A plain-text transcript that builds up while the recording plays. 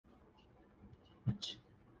আচ্ছা,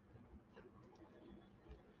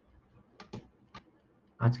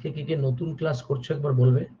 আজকে কে নতুন ক্লাস করছো একবার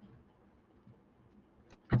বলবে?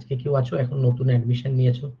 আজকে কেউ আছো এখন নতুন অ্যাডমিশন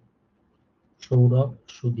নিয়েছো? সৌরভ,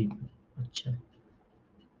 সুদীপ, আচ্ছা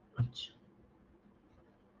আচ্ছা।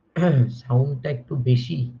 সাউন্ডটা একটু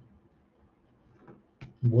বেশি,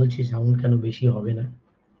 বলছি সাউন্ড কেন বেশি হবে না?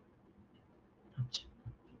 আচ্ছা,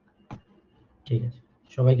 ঠিক আছে,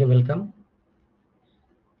 সবাইকে ওয়েলকাম।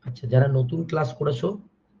 আচ্ছা, যারা নতুন ক্লাস করেছো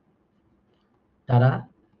তারা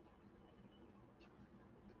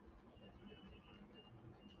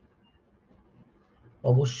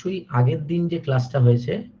অবশ্যই আগের দিন যে ক্লাসটা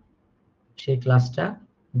হয়েছে সেই ক্লাসটা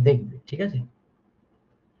দেখবে, ঠিক আছে?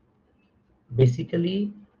 বেসিক্যালি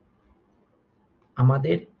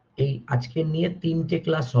আমাদের এই আজকে নিয়ে 3টে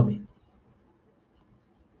ক্লাস হবে।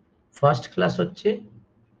 ফার্স্ট ক্লাস হচ্ছে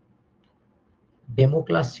ডেমো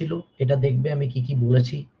ক্লাস ছিল, এটা দেখবে আমি কি কি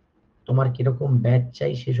বলেছি, তোমার কিরকম ব্যাচ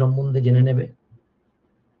চাই সে সম্বন্ধে জেনে নেবে।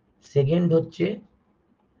 সেকেন্ড হচ্ছে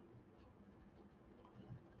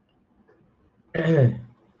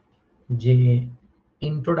যে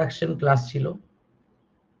ইন্ট্রোডাকশন ক্লাস ছিল।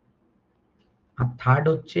 আর থার্ড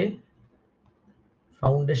হচ্ছে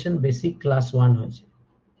ফাউন্ডেশন বেসিক ক্লাস 1 হয়েছে।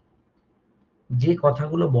 যে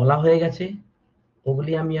কথাগুলো বলা হয়ে গেছে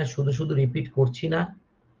ওগুলি আমি আর শুধু শুধু রিপিট করছি না।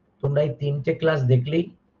 তোমরা এই 3টে ক্লাস দেখলেই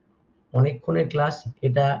অনেকক্ষণের ক্লাস,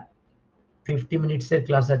 এটা 50 মিনিটসের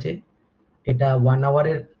ক্লাস আছে, এটা 1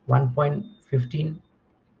 আওয়ারের 1.15,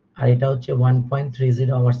 আর এটা হচ্ছে 1.30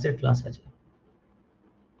 আওয়ার্সের ক্লাস আছে,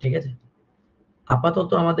 ঠিক আছে? আপাতত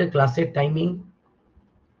আমাদের ক্লাসের টাইমিং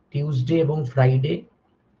টিউসডে এবং ফ্রাইডে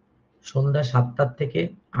সন্ধ্যা 7টা থেকে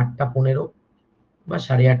 8টা 15 বা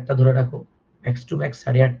 8:30 ধরে রাখো, ম্যাক্স টু ম্যাক্স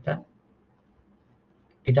 8:30,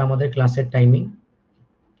 এটা আমাদের ক্লাসের টাইমিং।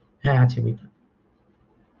 হ্যাঁ আছে মিতা।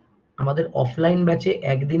 আমাদের অফলাইন ব্যাচে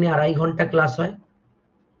একদিনে 2.5 ঘন্টা ক্লাস হয়,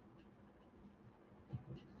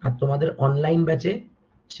 আর তোমাদের অনলাইন ব্যাচে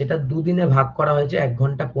সেটা দুদিনে ভাগ করা হয়েছে 1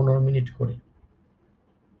 ঘন্টা 15 মিনিট করে।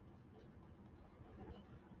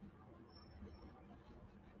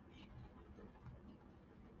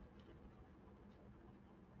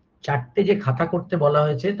 চারটে যে খাতা করতে বলা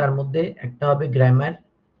হয়েছে তার মধ্যে একটা হবে গ্রামার,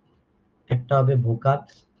 একটা হবে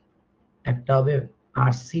ভোকাবস, একটা হবে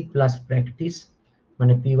আরসি প্লাস প্র্যাকটিস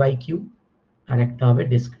মানে পিওয়াইকিউ, আর একটা হবে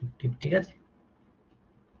ডেসক্রিপটিভ, ঠিক আছে?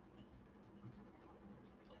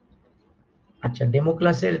 আচ্ছা, ডেমো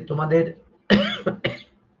ক্লাসের তোমাদের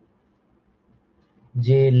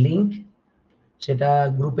যে লিংক সেটা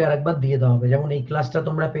গ্রুপে আরেকবার দিয়ে দেওয়া হবে। যেমন এই ক্লাসটা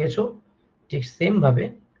তোমরা পেয়েছো, ঠিক সেম ভাবে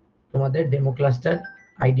তোমাদের ডেমো ক্লাসটার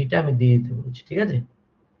আইডিটা আমি দিয়ে দিতে বলছি, ঠিক আছে?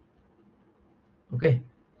 ওকে,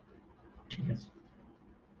 ঠিক আছে।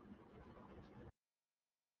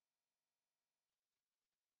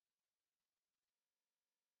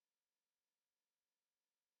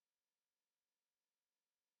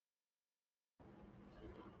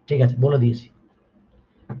 ঠিক আছে, বলে দিয়েছি।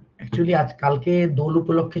 অ্যাকচুয়ালি আজ কালকে দোল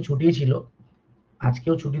উপলক্ষে ছুটি ছিল,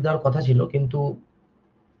 আজকেও ছুটি দেওয়ার কথা ছিল, কিন্তু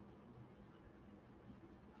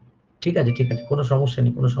ঠিক আছে ঠিক আছে, কোনো সমস্যা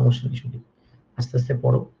নেই, কোনো সমস্যা নেই, ছুটি আস্তে আস্তে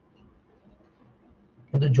পড়ো।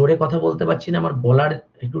 কিন্তু জোরে কথা বলতে পারছি না, আমার গলার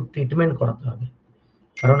একটু ট্রিটমেন্ট করাতে হবে,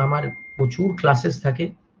 কারণ আমার প্রচুর ক্লাসেস থাকে,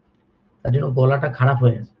 তার জন্য গলাটা খারাপ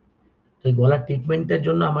হয়ে গেছে। তো এই গলার ট্রিটমেন্টের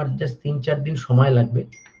জন্য আমার জাস্ট 3-4 দিন সময় লাগবে।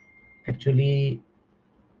 অ্যাকচুয়ালি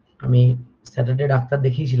আমি স্যাটারডে ডাক্তার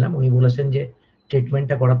দেখিয়েছিলাম, উনি বলেছেন যে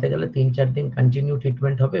ট্রিটমেন্টটা করাতে গেলে 3-4 দিন কন্টিনিউ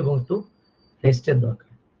ট্রিটমেন্ট হবে এবং একটু রেস্টের দরকার।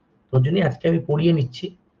 তোর জন্য আজকে আমি পড়িয়ে নিচ্ছি।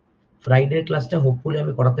 ফ্রাইডে ক্লাসটা হোপফুলি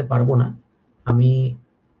আমি করাতে পারবো না, আমি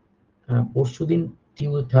পরশুদিন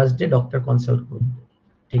থার্সডে ডক্টর কনসাল্ট করব,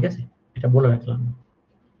 ঠিক আছে? এটা বলে রাখলাম।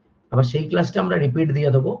 আবার সেই ক্লাসটা আমরা রিপিট দিয়ে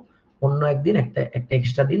দেবো অন্য একদিন, একটা একটা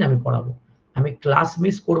এক্সট্রা দিন আমি পড়াবো। আমি ক্লাস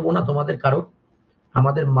মিস করব না তোমাদের কারোর।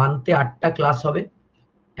 আমাদের মান্থে 8টা ক্লাস হবে,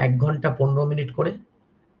 1 ঘন্টা 15 মিনিট করে।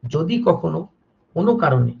 যদি কখনো কোনো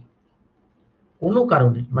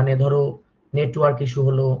কারণে মানে ধরো নেটওয়ার্ক ইস্যু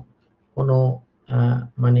হলো, কোনো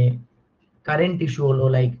মানে কারেন্ট ইস্যু হলো,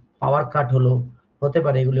 লাইক পাওয়ার কাট হলো, হতে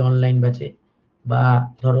পারে এগুলি অনলাইন ব্যাচে, বা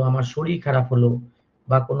ধরো আমার শরীর খারাপ হলো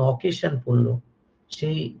বা কোনো অকেশন পড়লো,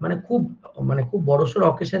 সেই খুব বড়সড়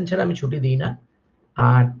অকেশন ছাড়া আমি ছুটি দিই না।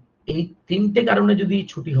 আর এই 3টে কারণে যদি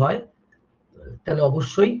ছুটি হয় তাহলে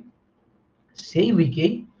অবশ্যই সেই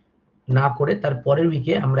উইকেই না করে তার পরের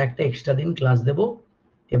উইকে আমরা একটা এক্সট্রা দিন ক্লাস দেব,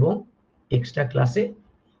 এবং এক্সট্রা ক্লাসে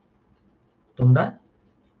তোমরা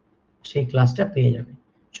সেই ক্লাসটা পেয়ে যাবে।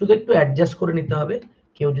 শুধু একটু অ্যাডজাস্ট করে নিতে হবে,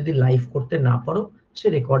 কেউ যদি লাইভ করতে না পারো সে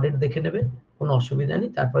রেকর্ডেড দেখে নেবে, কোনো অসুবিধা নেই।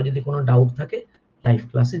 তারপর যদি কোনো ডাউট থাকে লাইভ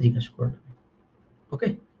ক্লাসে জিজ্ঞাসা করে নেবে। ওকে,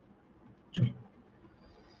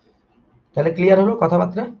 তাহলে ক্লিয়ার হলো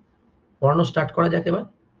কথাবার্তা? পড়ানো স্টার্ট করা যাক এবার।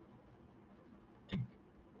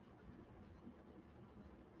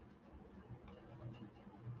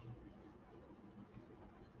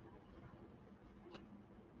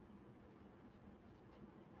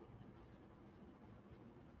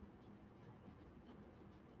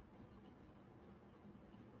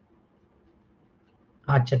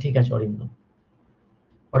 আচ্ছা ঠিক আছে অরিন্দম,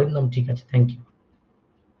 অরিন্দম ঠিক আছে, থ্যাংক ইউ।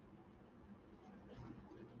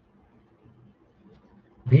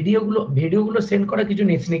 ভিডিওগুলো সেন্ড করা কিছু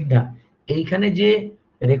নেই স্নিগ্ধা, এইখানে যে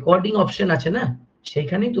রেকর্ডিং অপশন আছে না,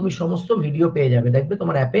 সেইখানেই তুমি সমস্ত ভিডিও পেয়ে যাবে, দেখবে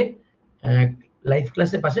তোমার অ্যাপে লাইভ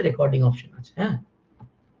ক্লাসের পাশে রেকর্ডিং অপশন আছে। হ্যাঁ,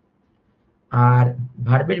 আর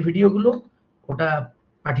ভার্বের ভিডিওগুলো ওটা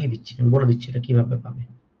পাঠিয়ে দিচ্ছি, আমি বলে দিচ্ছি এটা কিভাবে পাবে।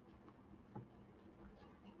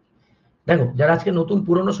 দেখো যারা আজকে নতুন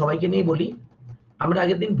পুরনো সবাইকে নিয়ে বলি, আমরা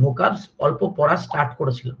আগের দিন ভোকাবস অল্প পড়া স্টার্ট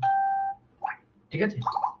করেছিলাম, ঠিক আছে?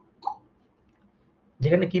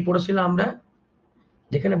 যেখানে কি পড়েছিলাম আমরা,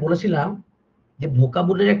 যেখানে বলেছিলাম যে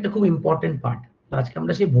ভোকাবুলারি একটা খুব ইম্পর্টেন্ট পার্ট, তো আজকে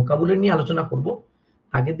আমরা সেই ভোকাবুলারি নিয়ে আলোচনা করব।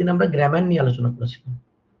 আগের দিন আমরা গ্রামার নিয়ে আলোচনা করেছিলাম,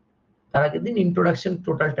 তার আগের দিন ইন্ট্রোডাকশন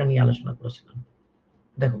টোটালটা নিয়ে আলোচনা করেছিলাম।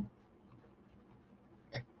 দেখো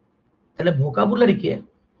তাহলে ভোকাবুলারিকে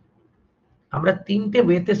আমরা তিনটে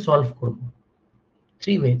ওয়েতে সলভ করব,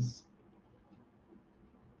 থ্রি ওয়েজ।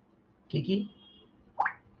 কি কি?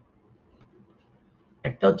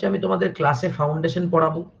 একটা হচ্ছে আমি তোমাদের ক্লাসে ফাউন্ডেশন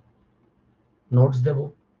পড়াবো, নোটস দেব।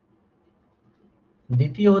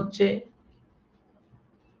 দ্বিতীয় হচ্ছে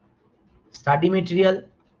স্টাডি মেটেরিয়াল,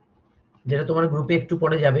 যেটা তোমার গ্রুপে একটু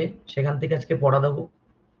পরে যাবে, সেখান থেকে আজকে পড়া দেবো।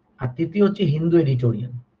 আর তৃতীয় হচ্ছে হিন্দু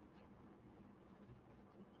এডিটোরিয়াল,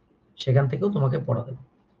 সেখান থেকেও তোমাকে পড়া দেবো।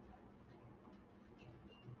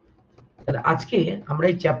 তাহলে আজকে আমরা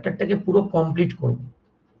এই চ্যাপ্টারটাকে পুরো কমপ্লিট করব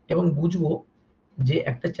এবং বুঝবো যে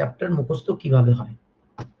একটা চ্যাপ্টার মুখস্থ কিভাবে হয়।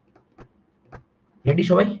 রেডি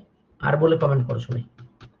সবাই? আর বলে কমেন্ট করো সবাই।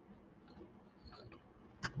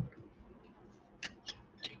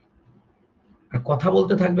 আর কথা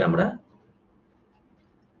বলতে থাকবে, আমরা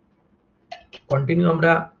কন্টিনিউ,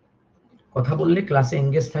 আমরা কথা বললে ক্লাসে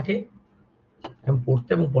এনগেজ থাকে এবং পড়তে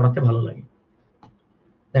এবং পড়াতে ভালো লাগে।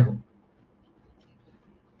 দেখো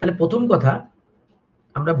তাহলে প্রথম কথা,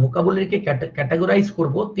 আমরা ভোকাবুলারিকে ক্যাটাগরাইজ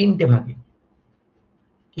করব তিনটে ভাগে।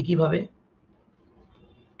 কি কি ভাবে?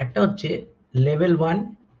 একটা হচ্ছে লেভেল 1,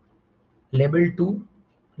 লেভেল 2,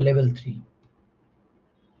 লেভেল 3।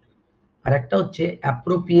 আর একটা হচ্ছে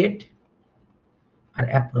অ্যাপ্রোপ্রিয়েট আর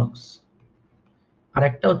অ্যাপ্রক্স। আর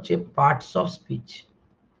একটা হচ্ছে পার্টস অফ স্পিচ।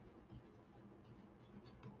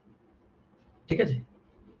 ঠিক আছে?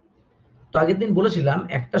 তো আগের দিন বলেছিলাম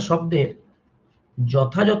একটা শব্দের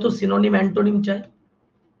যথাযথ সিনোনিম অ্যান্টোনিম চাই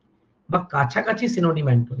বা কাছাকাছি সিনোনিম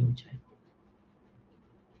অ্যান্টোনিম চাই,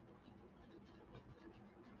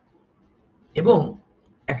 এবং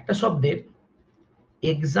একটা শব্দের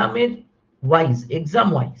এক্সাম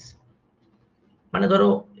ওয়াইজ, মানে ধরো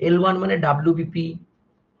L1 মানে WBP,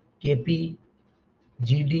 KP,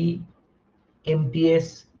 GD, MTS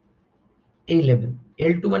এই লেভেল,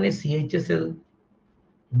 L2 মানে CHSL,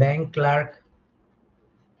 bank clerk,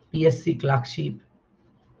 PSC clerkship,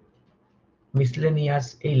 miscellaneous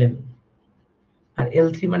এই লেভেল। আর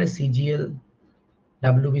L3 মানে CGL,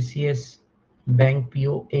 WBCS, ব্যাংক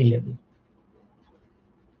PO এই লেভেল।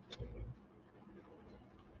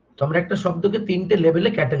 তো আমরা একটা শব্দকে তিনটে লেভেলে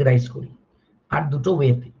ক্যাটাগরাইজ করি, আর দুটো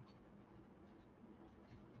ওয়েতে।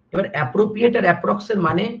 এবার অ্যাপ্রোপ্রিয়েট আর অ্যাপ্রক্স এর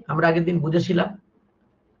মানে আমরা আগের দিন বুঝেছিলাম।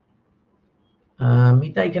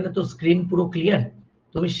 মিতা এখানে তো স্ক্রিন পুরো ক্লিয়ার,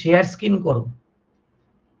 তুমি শেয়ার স্ক্রিন করো,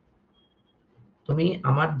 তুমি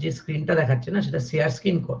আমার যে স্ক্রিনটা দেখাচ্ছে না সেটা শেয়ার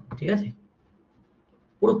স্ক্রিন করো, ঠিক আছে?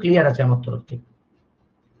 পুরো ক্লিয়ার আছে আমার তরফ থেকে।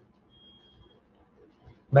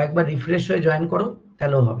 বা একবার রিফ্রেশ হয়ে জয়েন করো,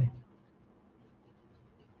 তাহলেও হবে।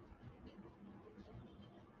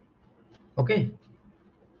 ওকে,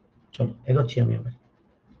 চলো এগোচ্ছি আমি আবার।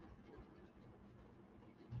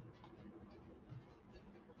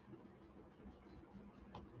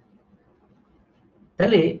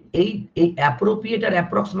 তাহলে এই এই অ্যাপ্রোপ্রিয়েট আর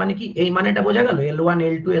অ্যাপ্রক্স মানে কি, এই মানেটা বোঝা গেল? L1,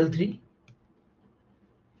 L2, L3,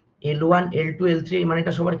 L1, L2, L3 এই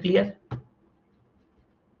মানেটা সবার ক্লিয়ার?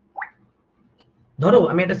 ধরো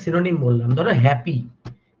আমি একটা সিনোনিম বললাম, ধরো হ্যাপি,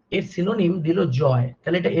 এর সিনোনিম দিল জয়,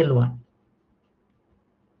 তাহলে এটা L1।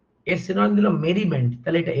 এর সিনোনিম দিল মেরিমেন্ট,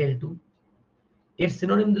 তাহলে এটা L2। এর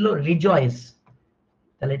সিনোনিম দিল রিজয়েস,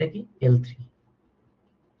 তাহলে এটা কি? L3।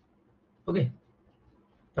 ওকে,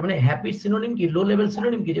 তার মানে হ্যাপির সিনোনিম কি, লো লেভেল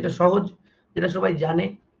সিনোনিম কি, যেটা সহজ, যেটা সবাই জানে,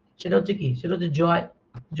 সেটা হচ্ছে কি, সেটা হচ্ছে জয়,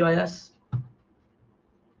 জয়াস,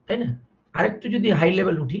 তাই না? আরেকটু যদি হাই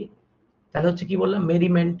লেভেল উঠি, তাহলে হচ্ছে কি বললাম,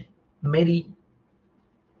 মেরিমেন্ট, মেরি,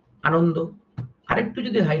 আনন্দ। আরেকটু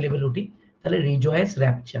যদি হাই লেভেল উঠি তাহলে রিজয়েস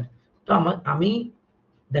র্যাপচার। তো আমি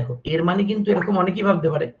দেখো এর মানে কিন্তু এরকম অনেকেই ভাবতে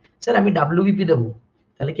পারে স্যার আমি ডাব্লিউবিপি দেবো,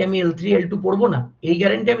 তাহলে কি আমি L3 L2 পড়বো না? এই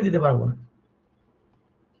গ্যারান্টি আমি দিতে পারবো না,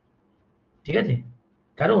 ঠিক আছে?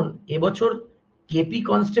 কারণ এবছর কেপি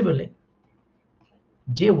কনস্টেবলে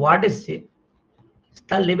যে ওয়ার্ড এসছে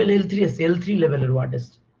তার লেভেল L3 এসছে, L3 লেভেলের ওয়ার্ড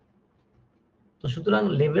এসছে। তো সুতরাং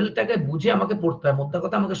লেভেলটাকে বুঝে আমাকে পড়তে হয়, মোদ্দা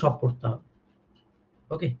কথা আমাকে সব পড়তে হবে।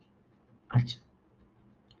 ওকে, আচ্ছা।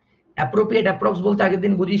 অ্যাপ্রোপ্রিয়েট অ্যাপ্রক্স বলতে আগের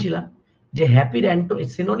দিন বুঝিয়েছিলাম যে হ্যাপির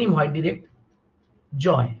সিনোনিম হয় ডিরেক্ট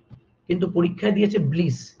জয়, কিন্তু পরীক্ষায় দিয়েছে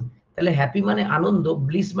ব্লিস। তাহলে হ্যাপি মানে আনন্দ,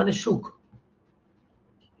 ব্লিস মানে সুখ।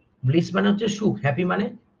 ব্লিস মানে হচ্ছে সুখ, হ্যাপি মানে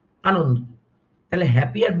आनंद। তাহলে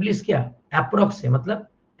হ্যাপি আর ব্লিস क्या অ্যাপ্রক্স है, मतलब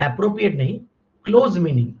অ্যাপ্রোপ্রিয়েট नहीं, ক্লোজ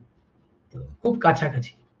মিনিং, খুব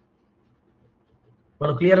কাছাকাছি।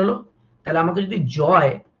 বলো ক্লিয়ার হলো? তাহলে আমাকে যদি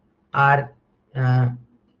জয় আর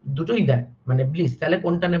দুটোই দেয় মানে ব্লিস, তাহলে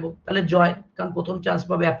কোনটা নেব? তাহলে জয়, কারণ প্রথম চান্স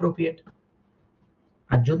পাবে অ্যাপ্রোপ্রিয়েট।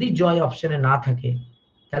 আর যদি জয় অপশনে না থাকে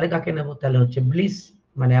তাহলে কাকে নেব? তাহলে হচ্ছে ব্লিস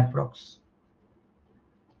মানে অ্যাপ্রক্স।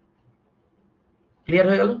 ক্লিয়ার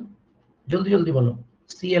হয়ে গেল? জলদি জলদি বলো,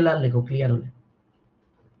 সিএলআর লেখো ক্লিয়ার হলে,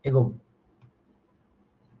 এগো।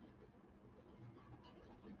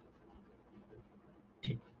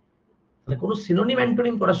 ঠিক, তাহলে কোনো সিনোনিম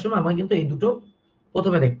অ্যান্টোনিম পড়ার সময় আমার কিন্তু এই দুটো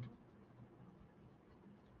প্রথমে দেখতে,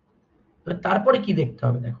 তারপরে কি দেখতে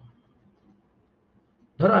হবে দেখো।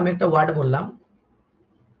 ধরো আমি একটা ওয়ার্ড বললাম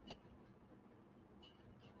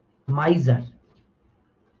माइजर।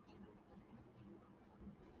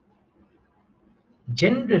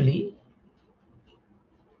 जनरली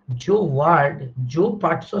जो वर्ड जो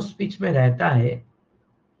पार्ट्स ऑफ स्पीच में रहता है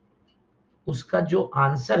उसका जो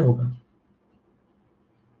आंसर होगा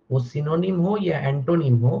वो सिनोनिम हो या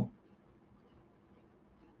एंटोनिम हो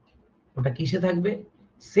ওটা কিসে থাকবে?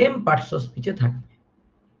 সেম পার্টস অফ স্পিচে থাকবে।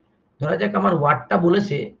 ধরা যাক আমার ওয়ার্ডটা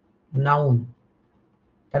বলেছে নাউন,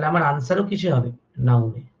 তাহলে আমার আনসারও কিসে হবে?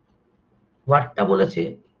 নাউনে। ওয়ার্ডটা বলেছে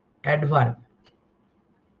অ্যাডভার্ব,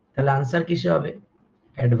 তাহলে আনসার কিসে হবে?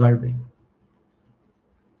 অ্যাডভার্বে।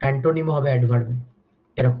 অ্যান্টোনিমও হবে অ্যাডভার্বে,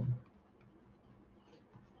 এরকম।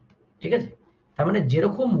 ঠিক আছে? তার মানে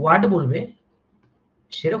যেরকম ওয়ার্ড বলবে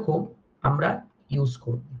সেরকম আমরা ইউজ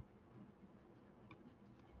করব।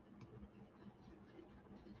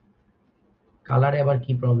 কালারে আবার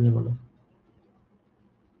কি প্রবলেম হলো?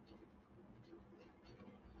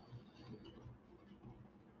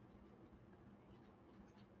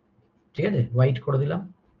 ঠিক আছে, হোয়াইট করে দিলাম।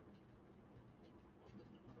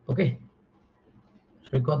 ওকে,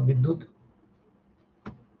 সৈকত বিদ্যুৎ।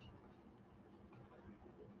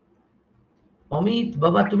 অমিত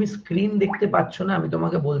বাবা তুমি স্ক্রিন দেখতে পাচ্ছ না, আমি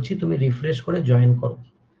তোমাকে বলছি তুমি রিফ্রেশ করে জয়েন করো,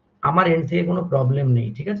 আমার এন্ড থেকে কোনো প্রবলেম নেই,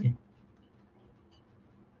 ঠিক আছে?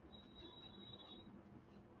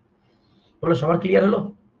 বলো সবার ক্লিয়ার হলো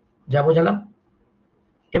যা বোঝালাম?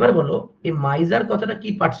 এবার বলো এই মাইজার কথাটা কি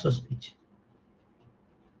পার্টস অফ স্পিচ?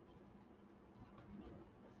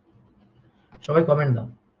 সবাই কমেন্ট দাও।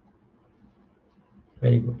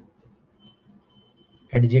 Very good.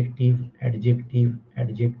 Adjective adjective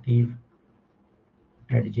adjective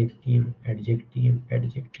adjective adjective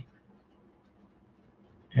adjective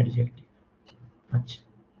adjective. আচ্ছা,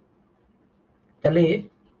 তাহলে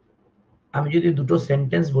আমি যদি দুটো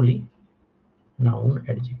সেন্টেন্স বলি, नाउन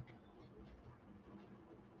एडजेक्टिव।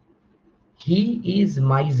 ही इज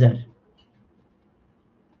माइजर,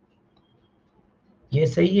 ये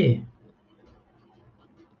सही है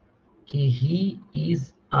कि ही इज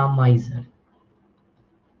अ माइजर?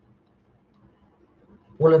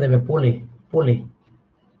 বলে দেবে পোলে, পোলে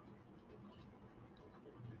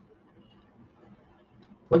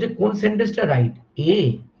বলছে কোন সেন্টেন্সটা রাইট, এ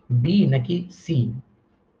বি নাকি সি?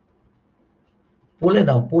 পোলে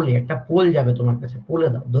দাও, পোলে একটা পোল যাবে তোমার কাছে, পোলে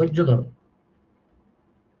দাও, ধৈর্য ধরো।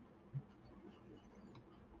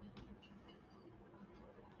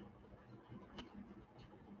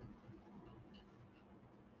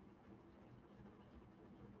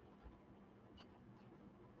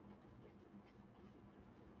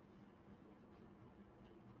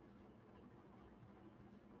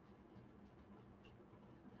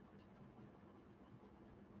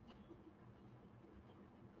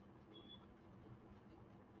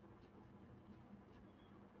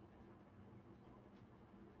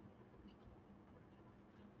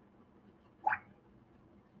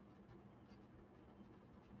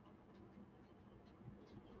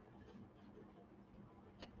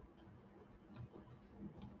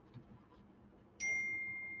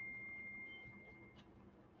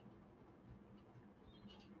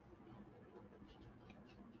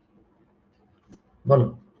 বলো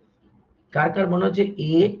কার কার মনে হচ্ছে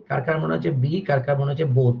এ, কার কার মনে হচ্ছে বি, কার কার মনে হচ্ছে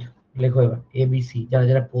বোথ? লেখো এবার এ বি সি, যারা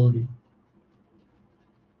যারা পোল দিন।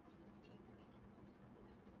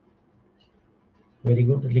 ভেরি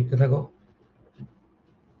গুড, লিখতে থাকো।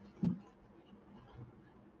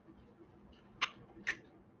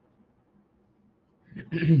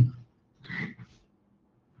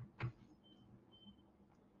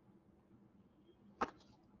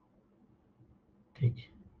 ঠিক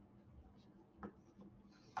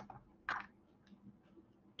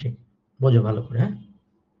ঠিক, বোঝো ভালো করে। হ্যাঁ,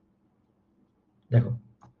 দেখো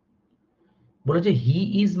বলেছে he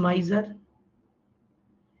is miser,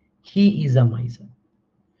 he is a miser.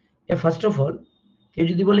 First of all, কেউ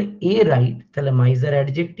যদি বলে এ রাইট তাহলে মাইজার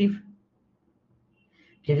অ্যাডজেক্টিভ,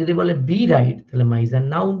 কেউ যদি বলে বি রাইট তাহলে miser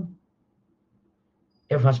noun.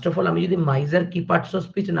 First of all, আমি যদি মাইজার কি পার্টস অফ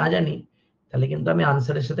স্পিচ না জানি তাহলে কিন্তু আমি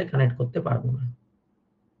আনসারের সাথে কানেক্ট করতে পারবো না।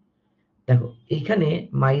 দেখো এইখানে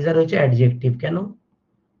মাইজার হচ্ছে অ্যাডজেক্টিভ, কেন?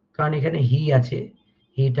 কারণ এখানে হি আছে,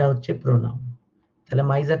 হিটা হচ্ছে প্রোনাউন। তাহলে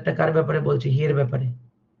মাইজারটা কার ব্যাপারে বলছে? হি এর ব্যাপারে।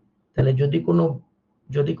 তাহলে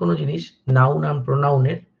যদি কোনো জিনিস নাউন আর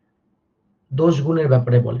প্রোনাউনের दोष गुणेर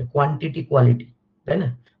ব্যাপারে বলে, क्वांटिटी क्वालिटी, है ना,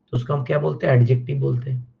 तो उसको हम क्या बोलते हैं? एडजेक्टिव बोलते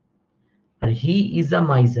हैं। और ही इज अ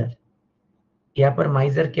माइजर, यहाँ पर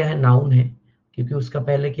माइजर क्या है? नाउन है, क्योंकि उसका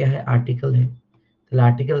पहले क्या है? आर्टिकल है। তাহলে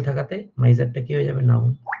আর্টিকেল থাকাতে মাইজারটা কি হয়ে যাবে?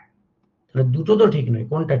 নাউন। তাহলে দুটো তো ঠিক নয়,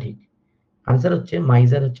 কোনটা ঠিক? আনসার হচ্ছে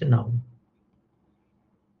মাইজার হচ্ছে নাউন,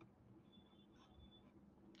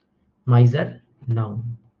 মাইজার নাউন।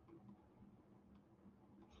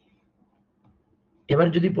 এবার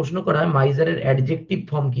যদি প্রশ্ন করা হয় মাইজারের অ্যাডজেক্টিভ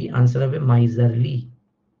ফর্ম কি, আনসার হবে মাইজারলি।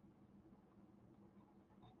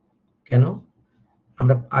 কেন?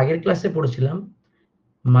 আমরা আগের ক্লাসে পড়েছিলাম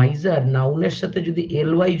মাইজার নাউনের সাথে যদি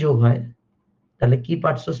এলওয়াই যোগ হয় তাহলে কি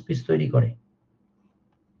পার্টস অফ স্পিচ তৈরি করে?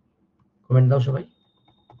 কমেন্ট দাও সবাই।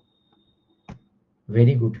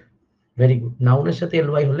 Very good, very good. নাউনের সাথে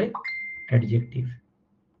এলওয়াই হলে অ্যাডজেক্টিভ।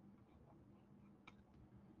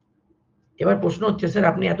 এবার প্রশ্ন হচ্ছে স্যার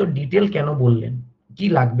আপনি এত ডিটেল কেন বললেন? কি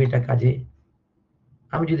লাগবে এটা কাজে?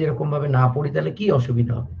 আমি যদি এরকম ভাবে না পড়ি তাহলে কি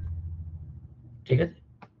অসুবিধা হবে? ঠিক আছে,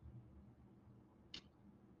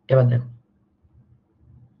 এবার দেখো,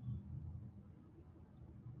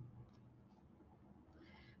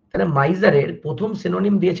 তাহলে মাইজারের প্রথম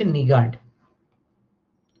সিনোনিম দিয়েছে নিগার্ড।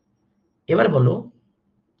 এবার বলো,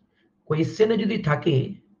 কোয়েশ্চেনে যদি থাকে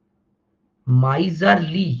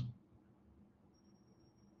মাইজারলি,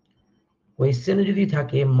 কোয়েশ্চেনে যদি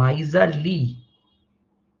থাকে মাইজারলি,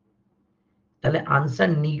 তাহলে আনসার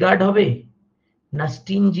নিগার্ড হবে না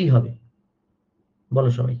স্টিনজি হবে? বলো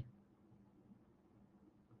সবাই।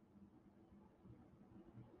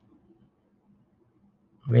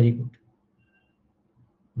 ভেরি গুড,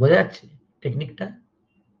 বোঝা যাচ্ছে टेक्निकটা?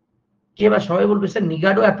 कि बार सबाई बोलबे सर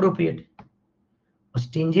निगार्डो एप्रोप्रिएट और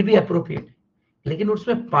स्टिंजी भी एप्रोप्रिएट, लेकिन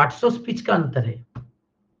उसमें पार्ट्स ऑफ स्पीच का अंतर है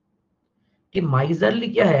कि माइजरली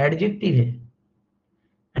क्या है? एडजेक्टिव है,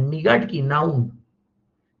 और निगार्ड की नाउन।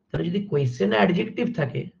 তাহলে যদি কোয়েশ্চেনে অ্যাডজেক্টিভ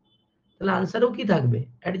থাকে তাহলে আনসারও কি থাকবে?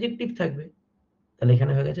 অ্যাডজেক্টিভ থাকবে। তাহলে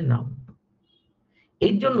এখানে হয়ে গেছে নাউন।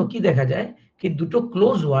 এর জন্য কি দেখা যায় কি দুটো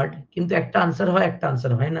ক্লোজ ওয়ার্ড কিন্তু একটা আনসার হয় একটা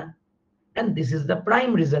আনসার হয় না। And this is the prime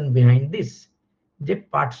reason behind this, যে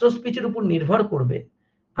পার্টস অফ স্পিচের উপর নির্ভর করবে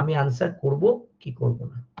আমি আনসার করব কি করব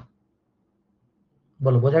না।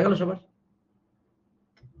 বলো, বোঝা গেল সবার?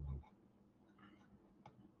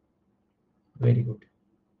 Very good.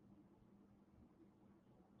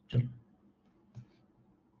 চলো,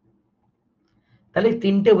 তাহলে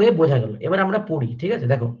তিনটে ওয়ে বোঝা গেল। এবার আমরা পড়ি, ঠিক আছে?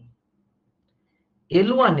 দেখো,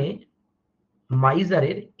 L1 এ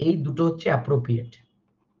মাইজারের এই দুটো হচ্ছে অ্যাপ্রোপ্রিয়েট,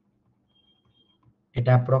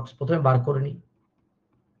 এটা অ্যাপ্রক্স প্রথমে বার করে নি।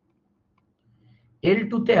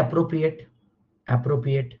 L2 তে অ্যাপ্রোপ্রিয়েট,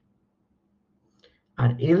 অ্যাপ্রোপ্রিয়েট, আর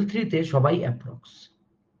L3 তে সবাই অ্যাপ্রক্স।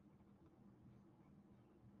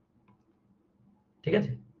 ঠিক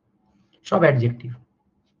আছে, সব অ্যাডজেক্টিভ।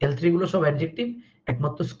 L3 গুলো সব অ্যাডজেক্টিভ,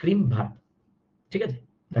 একমাত্র স্ক্রিম ভার্ব। ঠিক আছে,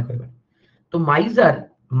 দেখো এবার তো মাইজার,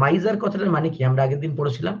 মাইজার কথাটার মানে কি আমরা আগের দিন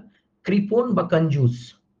পড়েছিলাম? কৃপণ বা কঞ্জুস।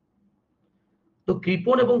 তো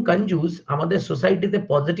কৃপণ এবং কঞ্জুস আমাদের সোসাইটিতে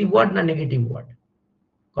পজিটিভ ওয়ার্ড না negative word?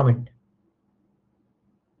 Comment.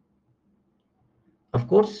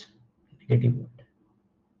 Of course negative word.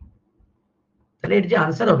 তাহলে এর যে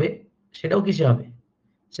আনসার হবে সেটাও কিসে হবে?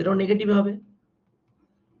 সেটাও নেগেটিভে হবে,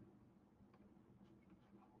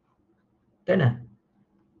 তাই না?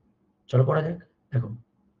 চলো পড়া যাক। দেখো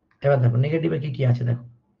এবার দেখো নেগেটিভে কি কি আছে। দেখো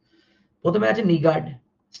প্রথমে আছে নিগার্ড,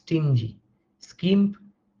 স্টিনজি, স্কিম্প,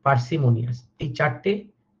 পার্সিমোনিয়াস। এই চারটে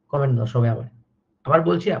কমেন্ট দাও সবাই। আবার আবার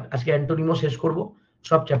বলছি, আজকে অ্যান্টোনিমো শেষ করব,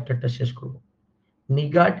 সব চ্যাপ্টারটা শেষ করব।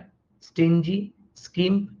 নিগার্ড, স্টিনজি,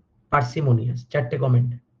 স্কিম্প, পার্সিমোনিয়াস। চারটে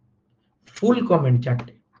কমেন্ট, ফুল কমেন্ট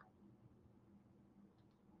চারটে।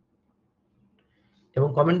 এবং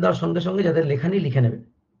কমেন্ট দেওয়ার সঙ্গে সঙ্গে যাদের লেখা নেই লিখে নেবেন।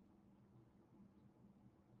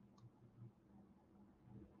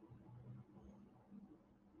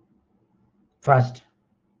 ফার্স্ট,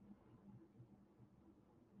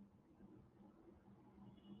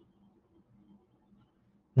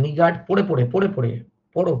 নিগার্ড, পড়ে পড়ে পড়ে পড়ে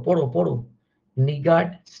পড়ো পড়ো পড়ো।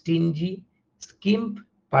 নিগার্ড, স্টিনজি, স্কিম্প,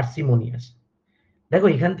 পার্সিমোনিয়াস। দেখো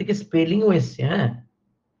এখান থেকে স্পেলিংও এসছে, হ্যাঁ,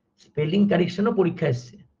 স্পেলিং কারেকশনও পরীক্ষা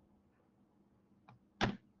এসছে।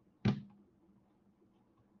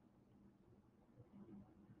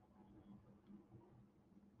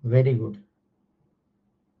 Very good.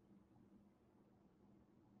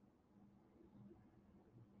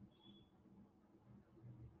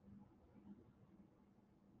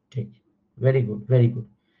 ঠিক, ভেরি গুড ভেরি গুড।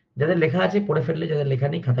 যাদের লেখা আছে পড়ে ফেললে, যাদের লেখা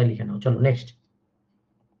নেই খাতায় লিখে নাও। চলো নেক্সট।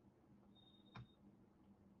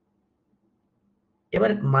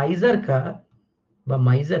 এবার মাইজার কা বা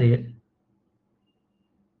মাইজারের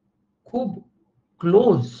খুব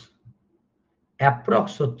ক্লোজ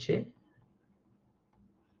অ্যাপ্রক্স হচ্ছে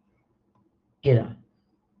এরা।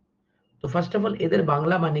 তো ফার্স্ট অফ অল এদের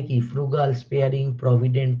বাংলা মানে কি? Frugal, sparing,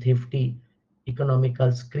 provident, থ্রিফটি, economical,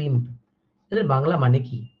 স্ক্রিম্প। এদের बांग्ला माने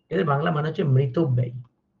की? एদের बांग्ला माने হচ্ছে मृतव्ययी।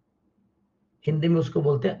 हिंदी में उसको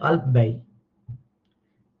बोलते हैं अल्प व्यय।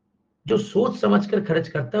 जो सोच समझकर खर्च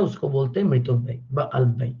करता है उसको बोलते हैं मृतव्ययी বা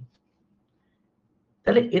अल्प व्यय।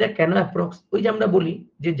 তাহলে এরা কেন অ্যাপ্রক্স? ওই যে আমরা বলি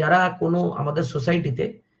যে যারা কোনো আমাদের সোসাইটিতে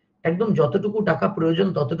একদম যতটুকু টাকা প্রয়োজন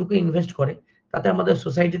ততটুকু ইনভেস্ট করে, তাতে আমাদের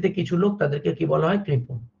সোসাইটিতে কিছু লোক তাদেরকে কি বলা হয়?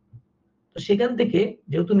 কৃপণ। তো সেখান থেকে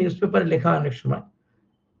যেহেতু নিউজপেপারে লেখা হয় অনেক সময়,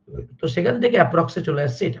 তো সেখান থেকে অ্যাপ্রক্সে চলে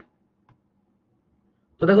আসছে এটা।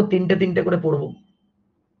 তো দেখো তিনটে তিনটে করে পড়বো।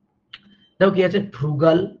 দেখো কি আছে?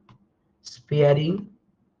 Frugal, sparing,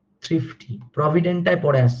 থ্রিফটি। প্রভিডেন্টটায়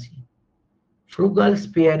পরে আসছি। Frugal,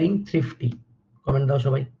 sparing, থ্রিফটি। কমেন্ট দাও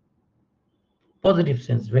সবাই। Positive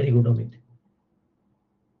sense, very good Amit.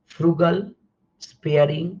 Frugal,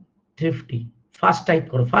 sparing, থ্রিফটি। First type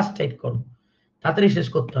করো, ফার্স্ট টাইপ করো, তাড়াতাড়ি শেষ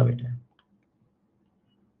করতে হবে এটা।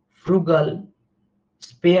 ফ্রুগাল,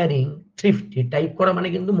 স্পেয়ারিং, থ্রিফটি টাইপ করা মানে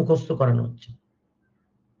কিন্তু মুখস্থ করানো হচ্ছে।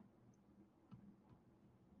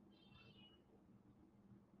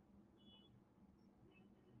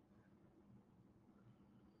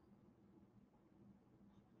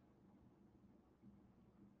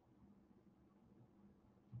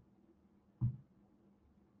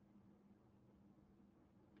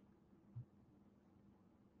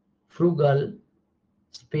 Frugal,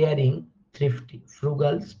 sparing, থ্রিফটি।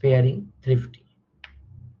 Frugal, sparing, থ্রিফটি।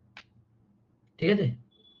 ঠিক আছে,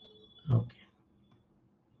 ওকে,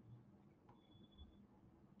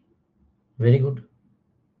 ভেরি গুড।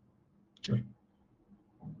 চল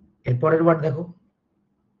এরপরের ওয়ার্ড দেখো,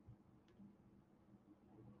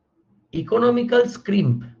 ইকোনমিক্যাল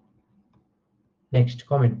স্ক্রিম্প। নেক্সট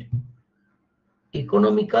কমেন্ট,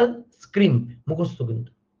 ইকোনমিক্যাল স্ক্রিম্প মুখস্থ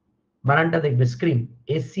কিন্তু বানানটা দেখবে, স্ক্রিম,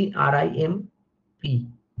 SCRIMP,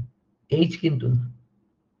 এইচ কিন্তু না,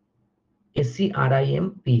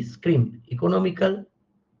 SCRIMP, স্ক্রিম, ইকোনমিক্যাল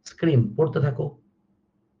স্ক্রিম। পড়তে থাকো।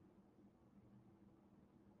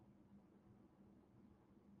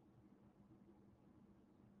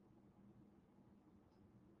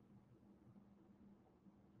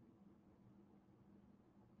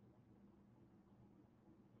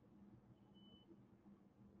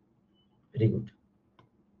 Very good.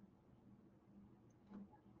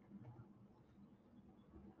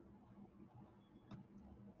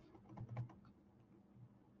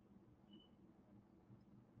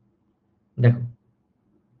 দেখো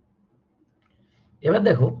এবার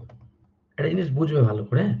দেখো একটা জিনিস বুঝবে ভালো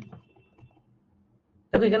করে।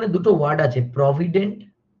 দেখো এখানে দুটো ওয়ার্ড আছে, প্রভিডেন্ট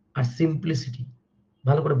আর সিম্পলিসিটি।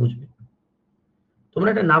 ভালো করে বুঝবে। তোমরা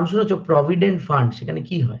একটা নাম শুনেছো প্রভিডেন্ট ফান্ড, সেখানে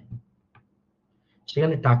কি হয়?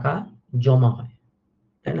 সেখানে টাকা জমা হয়,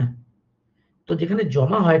 তাই না? তো যেখানে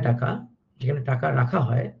জমা হয় টাকা, যেখানে টাকা রাখা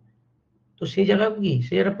হয়, তো সেই জায়গায় কি?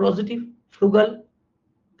 সেই জায়গাটা পজিটিভ, ফ্রুগাল,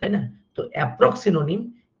 তাই না? তো অ্যাপ্রক্স সিনোনিম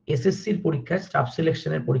এসএসসির পরীক্ষায়, স্টাফ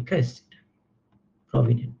সিলেকশনের পরীক্ষায় এসছে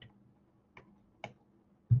প্রভিডেন্ট।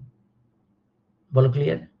 বলো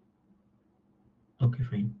ক্লিয়ার? Okay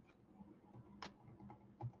fine.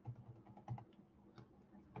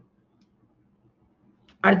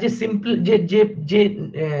 আর যে সিম্পল, যে যে যে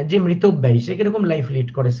যে মৃতব্যয়ী, সে কিরকম লাইফ লিড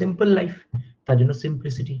করে? সিম্পল লাইফ, তার জন্য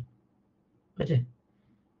সিম্পলিসিটি। বুঝছে?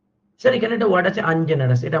 স্যার এখানে একটা ওয়ার্ড আছে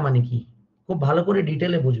আনজেনারাস, এটা মানে কি? খুব ভালো করে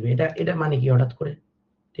ডিটেলে বুঝবে। এটা এটা মানে কি হঠাৎ করে?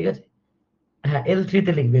 ঠিক আছে, হ্যাঁ, L3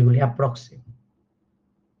 তে লিখবে এগুলি, অ্যাপ্রক্সে,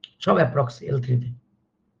 সব অ্যাপ্রক্সে L3 তে।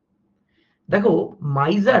 দেখো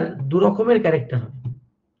মাইজার দু রকমের ক্যারেক্টার হয়,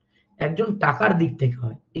 একজন টাকার দিক থেকে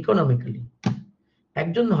হয় ইকোনমিক্যালি,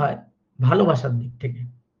 একজন হয় ভালোবাসার দিক থেকে।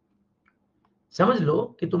 समझ लो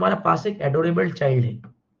कि तुम्हारा पास एक एडोरेबल चाइल्ड है,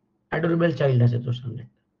 एडोरेबल चाइल्ड আছে তোর সামনে,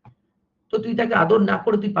 তো তুই তাকে আদর না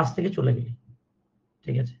করে তুই পাশ থেকে চলে গেলি,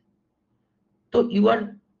 ঠিক আছে? তো you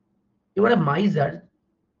are a miser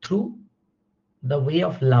through the way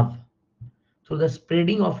of love, through the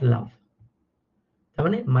spreading of love। তার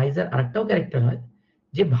মানে মাইজার আরেকটাও ক্যারেক্টার হয়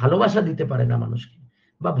যে ভালোবাসা দিতে পারে না মানুষকে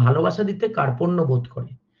বা ভালোবাসা দিতে কার্পণ্য বোধ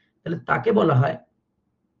করে, তাহলে তাকে বলা হয়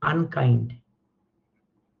আনকাইন্ড।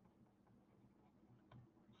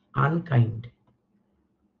 আনকাইন্ড,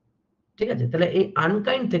 ঠিক আছে? তাহলে এই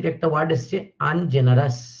আনকাইন্ড থেকে একটা ওয়ার্ড এসছে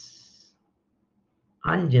আনজেনারাস।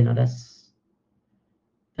 আনজেনারাস,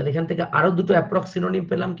 তাহলে এখান থেকে আরো দুটো অ্যাপ্রক্স সিনোনিম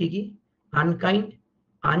পেলাম, কি কি? আনকাইন্ড,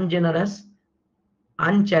 আনজেনারাস,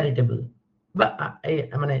 আনচ্যারিটেবল। বা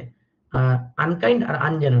মানে আনকাইন্ড আর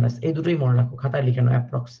আনজেনারাস এই দুটোই মনে রাখো, খাতায় লিখে নাও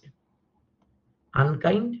অ্যাপ্রক্স।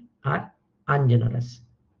 আনকাইন্ড আর আনজেনারাস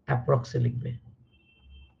অ্যাপ্রক্সে লিখবে।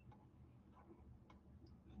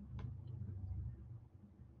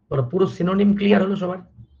 বলো পুরো সিনোনিম ক্লিয়ার হলো সবার?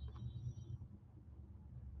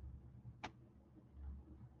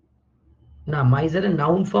 না, মাইজারের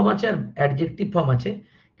নাউন ফর্ম আছে আর অ্যাডজেক্টিভ ফর্ম আছে,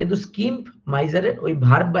 কিন্তু স্কিম্প মাইজারের ওই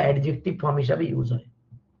ভার্ব বা অ্যাডজেক্টিভ ফর্ম হিসাবে ইউজ হয়।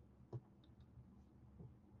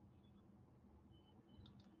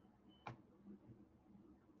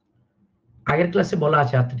 আগের ক্লাসে বলা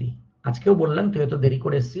আছে আত্রি, আজকেও বললাম, তুই হয়তো দেরি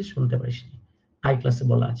করে এসেছিস শুনতে পারিসনি, আই ক্লাসে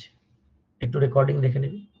বলা আছে, একটু রেকর্ডিং দেখে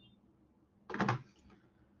নিবি।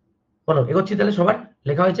 বলো এগোচ্ছি তাহলে, সবার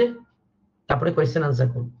লেখা হয়েছে? তারপরে কোয়েশ্চেন আনসার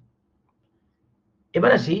করব।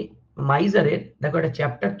 এবার আসি মাইজারের, দেখো একটা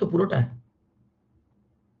চ্যাপ্টার তো পুরোটা,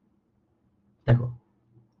 দেখো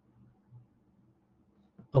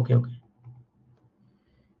ওকে ওকে,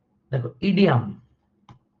 দেখো ইডিয়াম,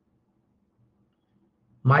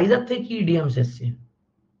 মাইজার থেকে কি ইডিয়ামস এসছে,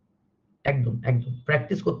 একদম একদম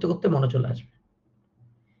প্র্যাকটিস করতে করতে মনে চলে আসবে।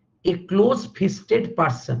 এ ক্লোজ ফিস্টেড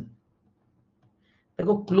পারসন,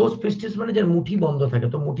 দেখো ক্লোজ ফিস্টেড মানে যার মুঠি বন্ধ থাকে,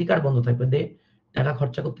 তো মুঠি কার বন্ধ থাকবে? দে টাকা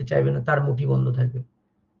খরচা করতে চাইবে না, তার মুঠি বন্ধ থাকবে।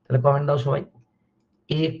 তাহলে কমেন্ট দাও সবাই,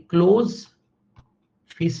 a close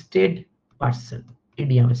fisted person,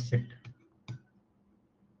 idiom এসছে,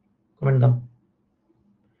 কমেন্ট দাও।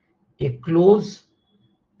 A close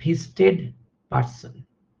fisted person,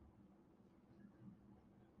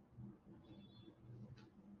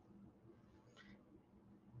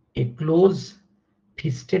 a close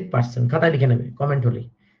fisted person, খাতায় লিখে নেবে কমেন্ট হলেই।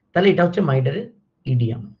 তাহলে এটা হচ্ছে মাইডারের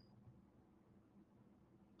ইডিয়াম।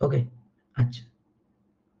 ওকে, আচ্ছা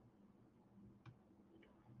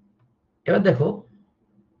এবার দেখো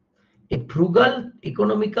এই ফ্রুগাল,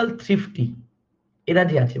 ইকোনমিক্যাল, থ্রিফটি, এরা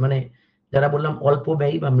যে আছে মানে যারা বললাম অল্প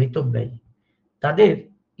ব্যয় বা মৃত ব্যয়, তাদের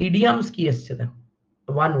ইডিয়ামস কি এসছে দেখো,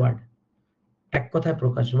 ওয়ান ওয়ার্ড, এক কথায়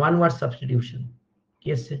প্রকাশ, ওয়ান ওয়ার্ড সাবস্টিটিউশন কি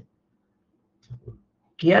এসছে?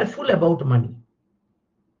 কেয়ারফুল অ্যাবাউট মানি,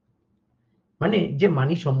 মানে যে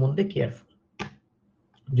মানি সম্বন্ধে কেয়ারফুল।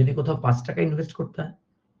 যদি কোথাও 5 টাকা ইনভেস্ট করতে হয়,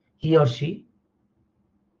 he or she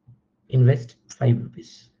invest 5 rupees.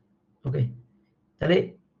 ওকে, তাহলে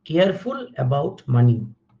কেয়ারফুল অ্যাবাউট মানি,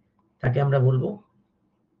 তাকে আমরা বলবো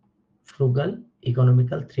ফ্রুগাল,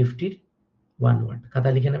 ইকোনমিক্যাল, থ্রিফটির ওয়ান ওয়ার্ড। খাতা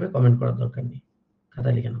লিখে নেবে, কমেন্ট করার দরকার নেই,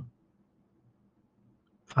 খাতা লিখে নাও।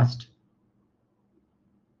 ফার্স্ট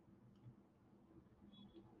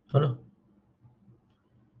হলো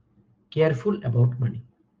কেয়ারফুল অ্যাবাউট মানি।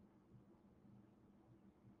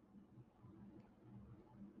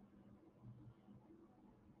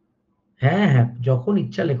 হ্যাঁ হ্যাঁ, যখন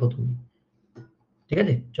ইচ্ছা লেখো তুমি, ঠিক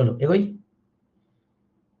আছে? চলো এগোই,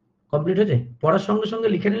 কমপ্লিট হয়েছে? পড়ার সঙ্গে সঙ্গে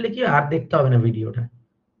লিখে নিলে কি আর দেখতে হবে না ভিডিওটা,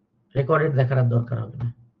 রেকর্ডেড দেখার আর দরকার হবে না,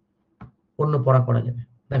 অন্য পড়া করা যাবে।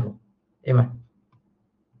 দেখো এবার,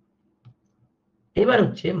 এবার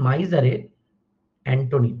হচ্ছে মাইজারের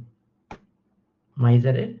অ্যান্টোনিম,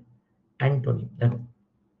 মাইজারের অ্যান্টোনিম দেখো,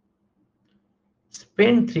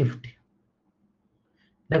 স্পেন্ডথ্রিফট।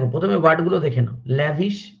 দেখো প্রথমে ওয়ার্ড গুলো দেখে নাও,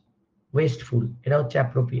 ল্যাভিশ, ওয়েস্টফুল, এটা হচ্ছে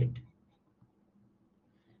অ্যাপ্রোপ্রিয়েট,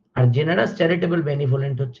 আর জেনারাস, চ্যারিটেবল,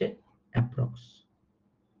 বেনিভোলেন্ট হচ্ছে অ্যাপ্রক্স।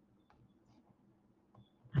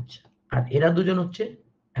 আচ্ছা, আর এরা দুজন হচ্ছে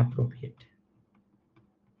অ্যাপ্রোপ্রিয়েট।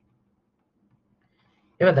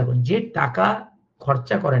 এবার দেখো যে টাকা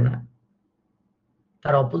খরচা করে না,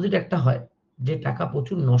 তার অপোজিট একটা হয় যে টাকা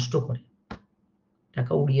প্রচুর নষ্ট করে,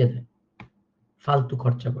 টাকা উড়িয়ে দেয়, ফালতু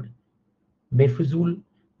খরচা করে, বেফিজুল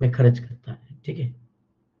में खर्च करता है, ठीक है?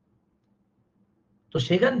 তো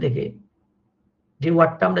সেখান থেকে যে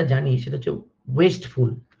ওয়ার্ডটা আমরা জানি সেটা হচ্ছে ওয়েস্টফুল।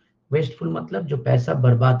 ওয়েস্টফুল मतलब जो पैसा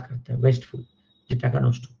बर्बाद करता है, वेस्टफुल, যে টাকা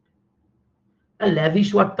নষ্ট। ল্যাভিশ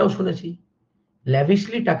ওয়ার্ডটাও শুনেছি,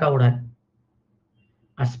 ল্যাভিশলি টাকা ওড়ায়।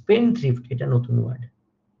 আর স্পেন্ড থ্রিফট এটা নতুন ওয়ার্ড,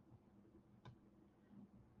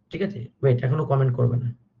 ঠিক আছে? ওয়েট, এখনো কমেন্ট করবে না,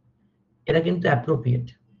 এরা কিন্তু অ্যাপ্রোপ্রিয়েট।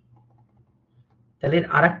 তাহলে এর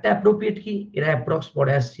আরেকটা অ্যাপ্রোপ্রিয়েট কি, এরা অ্যাপ্রক্স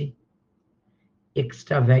পড়ে আসছি,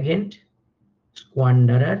 एक्स्ट्रावैगेंट,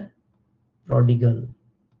 स्क्वांडरर, प्रोडिगल।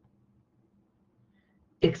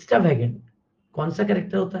 एक्स्ट्रावैगेंट कौन सा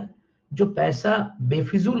कैरेक्टर होता है? जो पैसा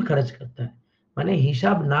बेफिजूल खर्च करता है, माने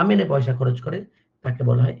हिसाब ना मेने पैसा खर्च करे, ताके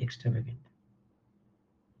बोला है एक्स्ट्रावैगेंट।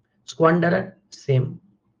 स्क्वांडरर सेम,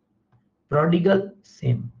 प्रोडिगल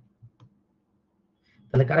सेम।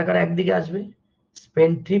 তাহলে কারা কারা একদিকে আসবে?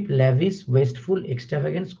 স্পেন্ডথ্রিফট, ল্যাভিশ, ওয়েস্টফুল,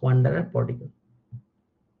 এক্সট্রাভ্যাগেন্ট, স্কোয়ান্ডারার, প্রডিগাল।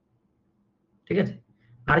 ঠিক আছে?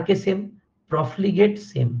 আর কে সেম? প্রফলিগেট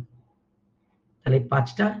সেম। তাহলে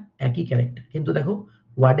পাঁচটা একই ক্যারেক্টার, কিন্তু দেখো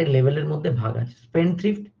ওয়ার্ডের লেভেলের মধ্যে ভাগ আছে।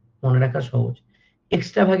 স্পেন্ডথ্রিফট মনে রাখা সহজ,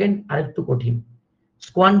 এক্সট্রাভ্যাগেন্ট আরেকটু কঠিন,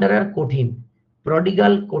 স্কোয়ান্ডারার কঠিন,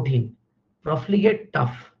 প্রডিগাল কঠিন, প্রফলিগেট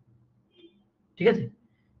টাফ। ঠিক আছে?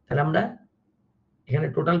 তাহলে আমরা এখানে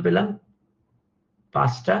টোটাল পেলাম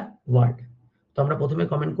পাঁচটা ওয়ার্ড। তো আমরা প্রথমে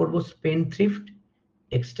কমেন্ট করব স্পেন্ডথ্রিফট,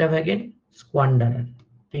 এক্সট্রাভ্যাগেন্ট, স্কোয়ান্ডারার,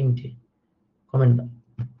 তিনটে কমেন্ট দাও।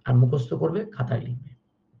 আর মুখস্থ করবে, খাতায় লিখবে,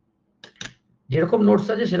 যেরকম নোটস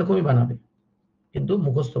আছে সেরকমই বানাবে, কিন্তু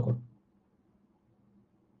মুখস্থ করো।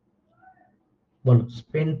 বলো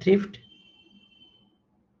স্পেন্ডথ্রিফট,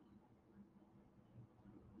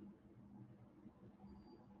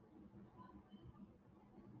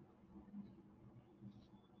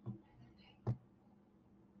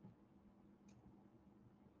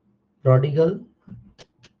 prodigal,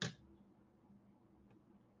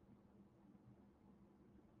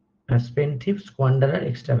 spendthrift, squanderer,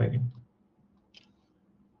 extravagant।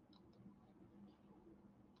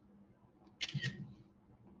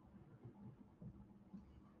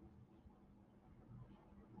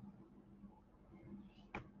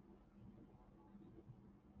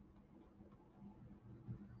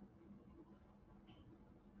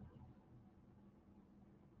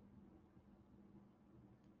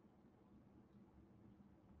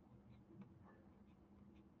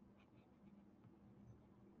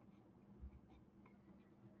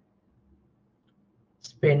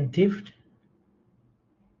 spendthrift,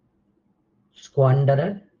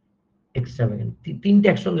 squanderer, extravagant। তিনটে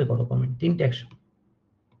একসঙ্গে করো কমেন্ট, তিনটে একসঙ্গে।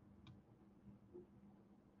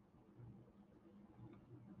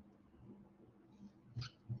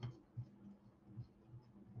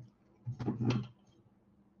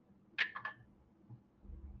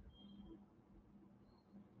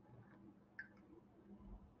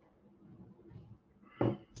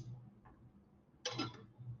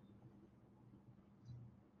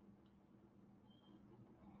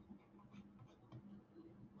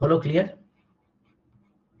 হলো ক্লিয়ার?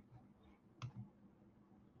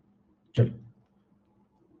 চলো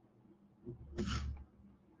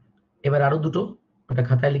এবার আরো দুটো, ওটা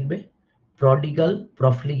খাতায় লিখবে। প্রডিগাল,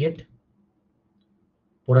 প্রফলিগেট,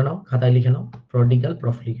 পড়ে নাও, খাতায় লিখে নাও। প্রডিগাল,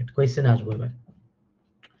 প্রফলিগেট, কোয়েশ্চেনে আসবো এবার।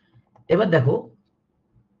 এবার দেখো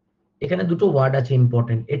এখানে দুটো ওয়ার্ড আছে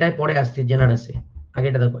ইম্পর্টেন্ট, এটাই পরে আসছে জেনারেসে। আগে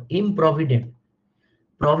এটা দেখো, ইমপ্রভিডেন্ট।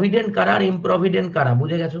 প্রভিডেন্ট কারা আর ইমপ্রভিডেন্ট কারা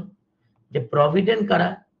বুঝে গেছো? যে প্রভিডেন্ট কারা?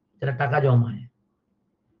 যারা টাকা জমায়।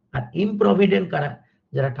 আর ইমপ্রভিডেন্ট কারা?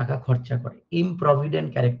 যারা টাকা খরচা করে। ইমপ্রভিডেন্ট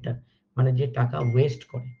ক্যারেক্টার মানে যে টাকা ওয়েস্ট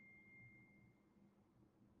করে,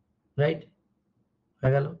 রাইট?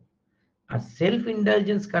 হয়ে গেল। আর সেলফ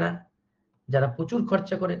ইন্ডালজেন্স কারা? যারা প্রচুর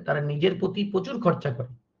খরচা করে, তারা নিজের প্রতি প্রচুর খরচা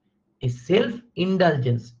করে। এই সেলফ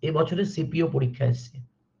ইন্ডালজেন্স এবছরের সিপিও পরীক্ষা এসছে।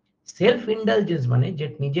 সেলফ ইন্ডালজেন্স মানে যে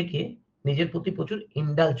নিজেকে নিজের প্রতি প্রচুর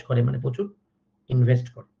ইন্ডালজ করে, মানে প্রচুর ইনভেস্ট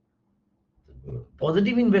করে।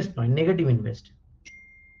 পজিটিভ ইনভেস্ট নয়, নেগেটিভ ইনভেস্ট।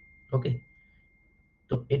 ওকে,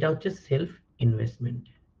 তো এটা হচ্ছে সেলফ ইনভেস্টমেন্ট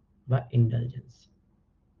বা ইন্ডালজেন্স।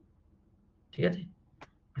 ঠিক আছে?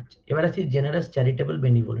 আচ্ছা, এবার আছে জেনারাস, চ্যারিটেবল,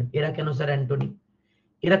 বেনিভোলেন্ট। এরা কেন স্যার অ্যান্টোনি?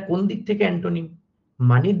 এরা কোন দিক থেকে অ্যান্টোনি?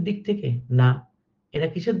 মানির দিক থেকে না, এরা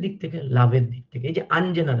কিসের দিক থেকে? লাভের দিক থেকে। এই যে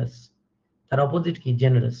আনজেনারাস, তার অপোজিট কি?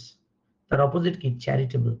 জেনারাস। তার অপোজিট কি?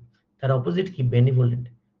 চ্যারিটেবল। তার অপোজিট কি? বেনিভোলেন্ট।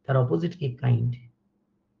 তার অপোজিট কি? কাইন্ড।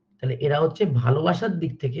 তাহলে এরা হচ্ছে ভালোবাসার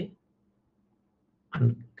দিক থেকে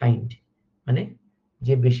কাইন্ড, মানে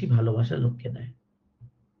যে বেশি ভালোবাসা লোককে দেয়।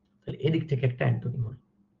 তাহলে এদিক থেকে একটা অ্যান্টোনি হল।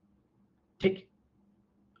 ঠিক?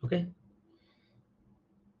 ওকে,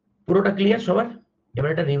 পুরোটা ক্লিয়ার সবার? এবার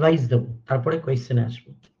এটা রিভাইজ দেবো, তারপরে কোয়েশ্চেনে আসবো।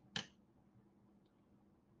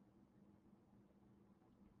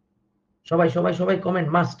 সবাই সবাই সবাই কমেন্ট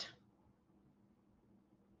মাস্ট।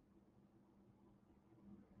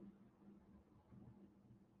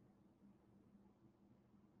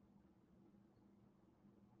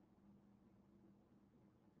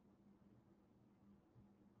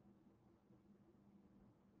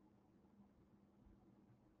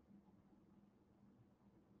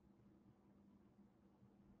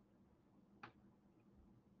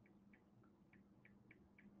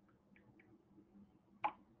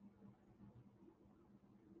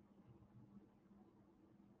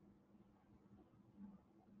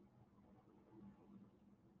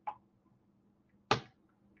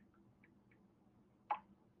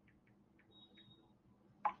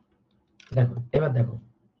 দেখো এবার দেখো,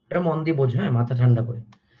 এটা মন দিয়ে বোঝো, হ্যাঁ, মাথা ঠান্ডা করে।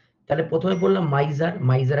 তাহলে প্রথমে বললাম মাইজার,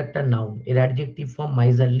 মাইজার একটা নাউন, এর অ্যাডজেক্টিভ ফর্ম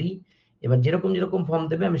মাইজারলি। এবার যেরকম যেরকম ফর্ম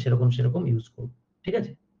দেবে আমি সেরকম সেরকম ইউজ করব, ঠিক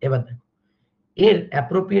আছে? এবার দেখো এর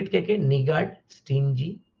অ্যাপ্রোপ্রিয়েট কে কে, নিগার্ড, স্টিনজি,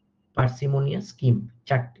 পার্সিমোনিয়াস, স্কিম,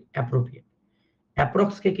 চারটি appropriate.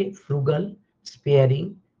 Approx K K, frugal, sparing,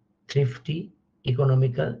 থ্রিফটি,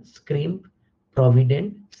 economical, স্ক্রিম্প,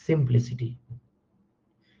 provident, simplicity.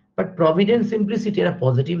 But provident, simplicity এরা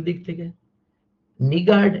পজিটিভ দিক থেকে,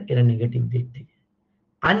 নিগার্ড এরা নেগেটিভ দিক থেকে।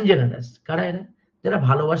 আনজেনারাস কারা এরা? যারা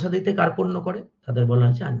ভালোবাসা দিতে কার্পণ্য করে তাদের বলা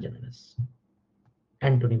হচ্ছে আনজেনারাস।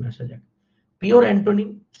 অ্যান্টোনিম আসা যাক। পিওর অ্যান্টোনিম,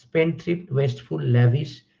 স্পেন্ডথ্রিফট, ওয়েস্টফুল,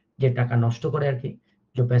 ল্যাভিশ, যে টাকা নষ্ট করে আর কি,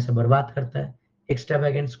 जो पैसा बर्बाद करता है,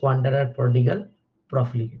 extravagant, स्क्वांडरर, prodigal,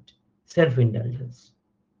 प्रॉफिलिगेट, self indulgence.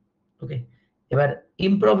 Okay, এবার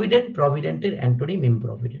ইমপ্রভিডেন্ট, প্রভিডেন্টের অ্যান্টোনিম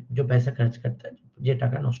ইমপ্রভিডেন্ট, जो पैसा खर्च करता है, যে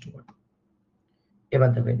টাকা নষ্ট করে। এবার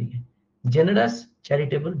দেখো এদিকে, জেনারাস,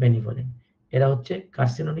 চ্যারিটেবল, বেনিভোলেন্ট, এরা হচ্ছে কার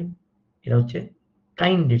সিনোনিম? এরা হচ্ছে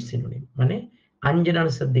কাইন্ডের সিনোনিম, মানে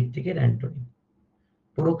আনজেনারাসের দিক থেকে অ্যান্টোনিম।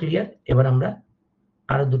 পুরো ক্লিয়ার? এবার আমরা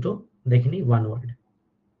আরো দুটো দেখে নিই ওয়ান ওয়ার্ড।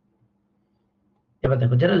 এবার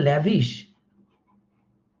দেখো যারা ল্যাভিশ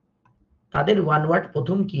তাদের ওয়ান ওয়ার্ড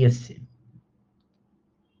প্রথম কি এসছে?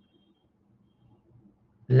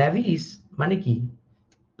 ল্যাভিশ মানে কি?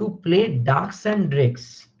 টু প্লে ডার্কস অ্যান্ড ড্রেকস,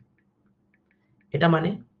 এটা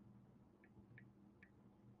মানে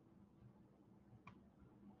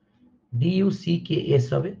DUCKS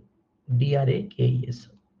হবে, DRAKES,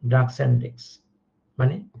 ডার্কস অ্যান্ড ড্রেকস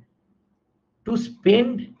মানে টু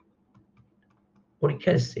স্পেন্ড,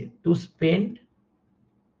 পরীক্ষা এসছে, টু স্পেন্ড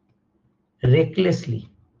রেকলেসলি।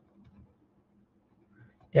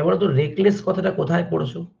 এবার তো রেকলেস কথাটা কোথায়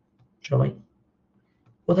পড়েছো সবাই?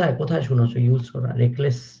 কোথায় কোথায় শুনেছো ইউজ করা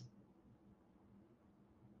রেকলেস?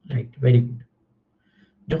 Right, very good.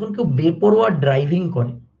 যখন কেউ বেপরোয়া ড্রাইভিং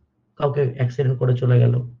করে, কাউকে অ্যাক্সিডেন্ট করে চলে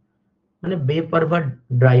গেল, মানে বেপরোয়া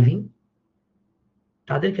ড্রাইভিং,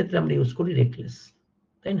 তাদের ক্ষেত্রে আমরা ইউজ করি রেকলেস,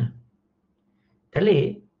 তাই না? তাহলে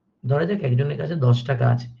ধরা যাক একজনের কাছে 10 টাকা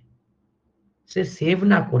আছে, সে সেভ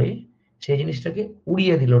না করে সেই জিনিসটাকে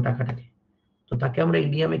উড়িয়ে দিল টাকাটাকে, তো তাকে আমরা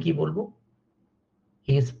ইডিয়ামে কি বলবো?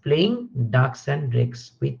 He is playing ডার্কস and ড্রেকস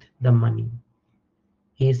with the money.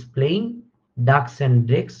 He is playing ডার্কস and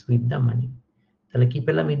ড্রেকস with the money. তাহলে কি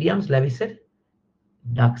পেলাম ইডিয়ামস ল্যাভিসের?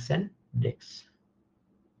 ডার্কস অ্যান্ড ড্রেকস।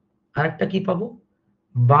 আরেকটা কি পাবো?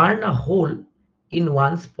 Burn a hole in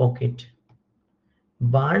one's pocket.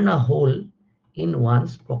 Burn a hole in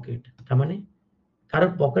one's pocket, তার মানে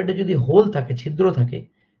কারোর পকেটে যদি হোল থাকে, ছিদ্র থাকে,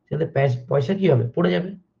 তাহলে পয়সা কি হবে? পড়ে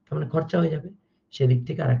যাবে, তার মানে খরচা হয়ে যাবে। সেদিক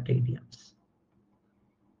থেকে আরেকটা ইডিয়ামস।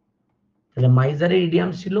 তাহলে মাইজারের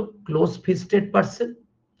ইডিয়ামস ছিল ক্লোজ ফিস্টেড পার্সন,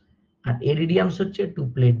 আর এর ইডিয়ামস হচ্ছে to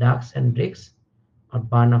play ডার্কস and ড্রেকস R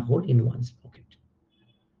burn a hole in one's pocket.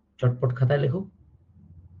 চটপট খাতায় লেখো।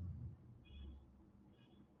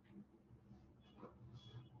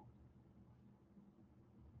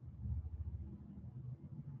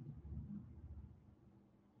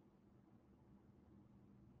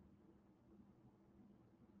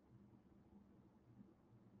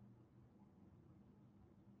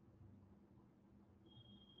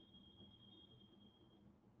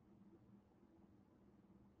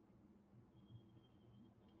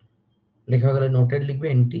 লেখা গেলে নোটেড লিখবে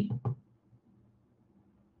এনটি।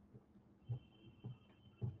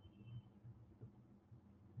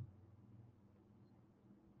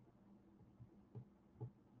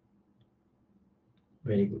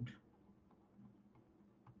 Very good.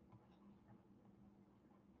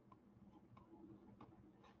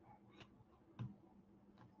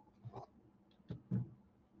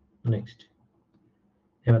 নেক্সট,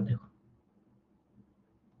 এবার দেখো,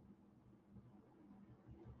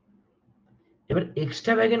 এবার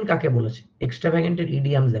এক্সট্রাভ্যাগেন্ট কাকে বলেছে? এক্সট্রাভ্যাগেন্টের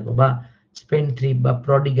ইডিয়ামস দেখো, বা স্পেন্ডথ্রিফট বা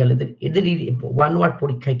প্রডিগাল, এদের এদের ওয়ান ওয়ার্ড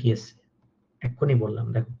পরীক্ষায় কি এসছে? এক্ষুনি বললাম,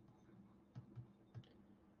 দেখো,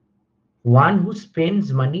 one who spends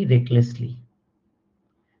money recklessly,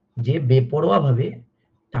 যে বেপরোয়া ভাবে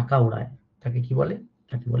টাকা উড়ায়, তাকে কি বলে?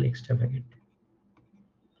 তাকে বলে এক্সট্রাভ্যাগেন্ট।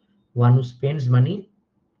 One who spends money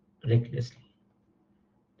recklessly,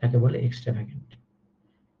 তাকে বলে এক্সট্রাভ্যাগেন্ট।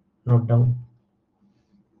 Note down.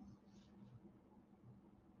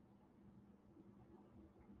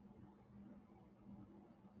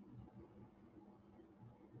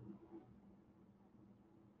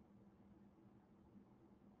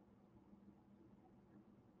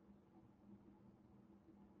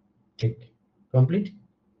 ঠিক, কমপ্লিট।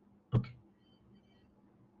 ওকে,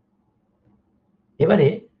 এবারে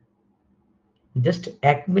জাস্ট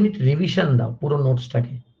 1 মিনিট রিভিশন দাও পুরো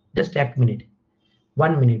নোটসটাকে, জাস্ট 1 মিনিট,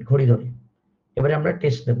 1 মিনিট ঘড়ি ধরে। এবারে আমরা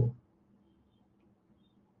test Dev.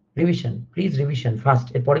 Revision, please revision first.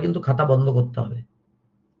 এরপরে কিন্তু খাতা বন্ধ করতে হবে।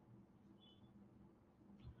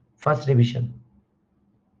 First revision.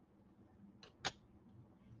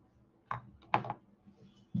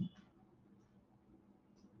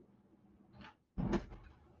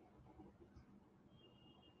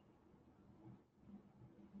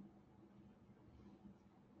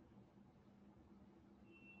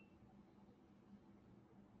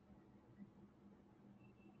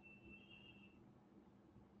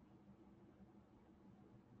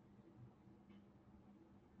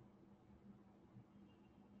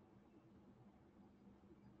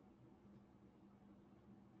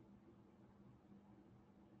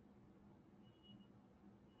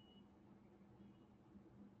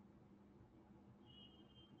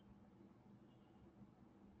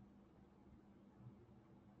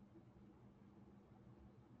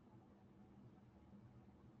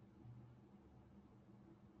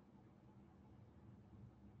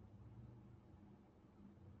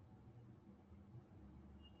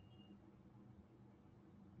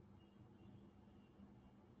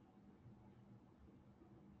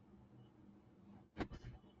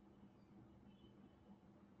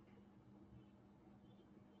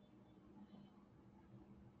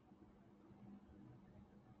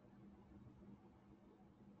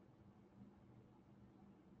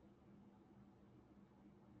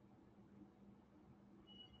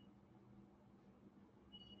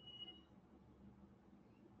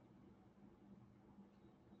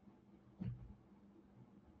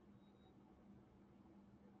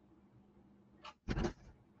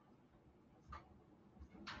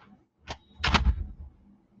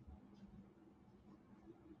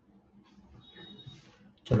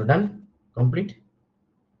 চলো ডান, কমপ্লিট।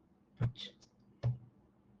 আচ্ছা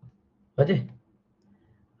বুঝে?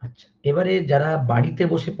 আচ্ছা, এবারে যারা বাড়িতে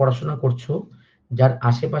বসে পড়াশোনা করছো, যার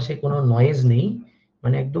আশেপাশে কোনো নয়েজ নেই,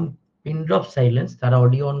 মানে একদম পিন ড্রপ সাইলেন্স, তারা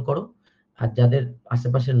অডিও অন করো। আর যাদের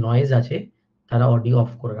আশেপাশে নয়েজ আছে তারা অডিও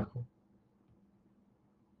অফ করে রাখো।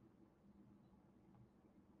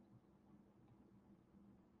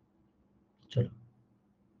 চলো,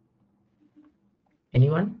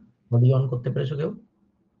 এনিওয়ান অডিও অন করতে পেরেছো কেউ?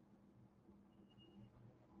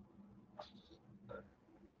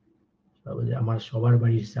 আমার সবার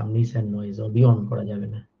বাড়ির সামনেই স্যার নয়েজ, অডিও অন করা যাবে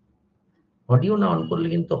না। অডিও না অন করলে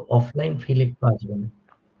কিন্তু অফলাইন ফিল একটু আসবে না।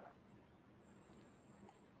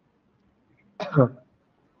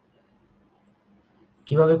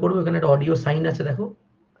 কিভাবে করবো? এখানে একটা অডিও সাইন আছে, দেখো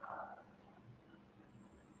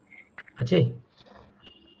আছে।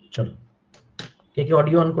 চলো, কে কে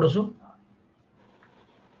অডিও অন করেছো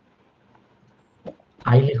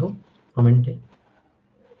আই লেখো কমেন্টে।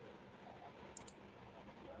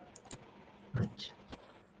 আচ্ছা,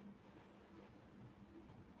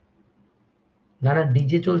 না না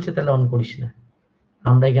ডিজে চলছে, তাহলে অন করিস না।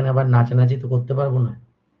 আমরা এখানে আবার নাচানাচি তো করতে পারবো না,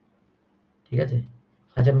 ঠিক আছে?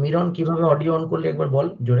 আচ্ছা মিরন, কিভাবে অডিও অন করলে একবার বল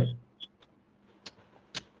জোরে।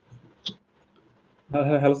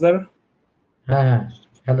 Hello sir. হ্যাঁ হ্যাঁ,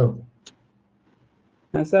 হ্যালো।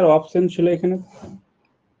 হ্যাঁ স্যার, অপশন ছিল এখানে।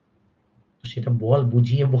 সেটা বল,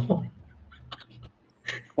 বুঝিয়ে বল।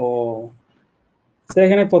 ও স্যার,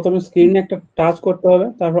 এখানে প্রথমে স্ক্রিনে একটা টাচ করতে হবে,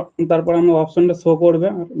 তারপর আমরা অপশনটা শো করবে,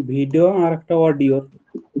 ভিডিও আর একটা অডিও।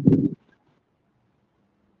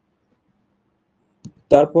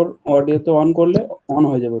 তারপর অডিওতে অন করলে অন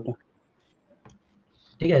হয়ে যাবে ওটা।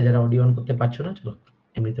 ঠিক আছে, যারা অডিও অন করতে পারছো না, চলো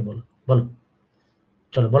এমনিতে বলো, বলো।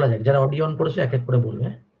 চলো বলা যাক, যারা অডিও অন করেছো এক এক করে বলবে।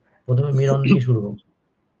 প্রথমে মিরন দিয়ে শুরু হোক,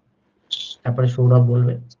 তারপরে সৌরভ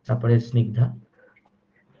বলবে, তারপরে স্নিগ্ধা।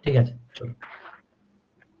 ঠিক আছে, চলো।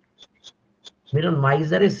 মিরন,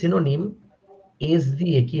 মাইজারের সিনোনিম এস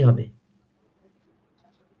দিয়ে কি হবে?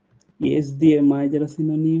 এস দিয়ে মাইজার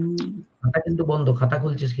সিনোনিম খাতা কিন্তু বন্ধ, খাতা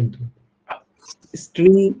খুলছিস কিন্তু।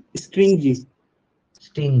 স্ট্রিংজি।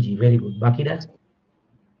 স্টিনজি, ভেরি গুড। বাকিরা?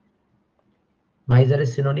 মাইজারের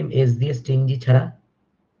সিনোনিম এস দিয়ে স্টিনজি ছাড়া?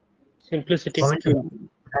 সিম্পলিসিটি।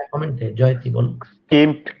 কমেন্টে জয়তি বল।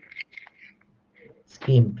 স্কিম্প।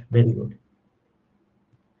 স্কিম্প, ভেরি গুড।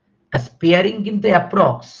 স্পেয়ারিং কিন্তু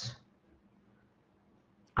approx.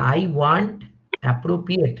 I want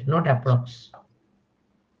appropriate, not approx,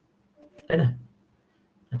 তাই না?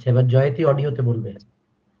 আচ্ছা, এবার জয়তি অডিওতে বলবে।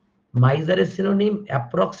 মাইজারের সিনোনিম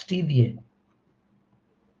অ্যাপ্রক্স টি দিয়ে।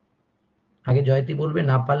 আগে জয়তি বলবে,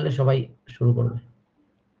 না পারলে সবাই শুরু করবে।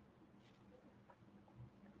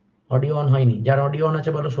 অডিও অন হয়নি, যার অডিও অন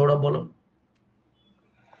আছে বলো। সৌরভ বলো।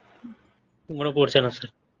 মনে পড়ছে না স্যার।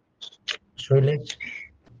 শৈলেশ?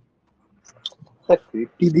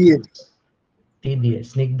 টি দিয়ে। টি দিয়ে।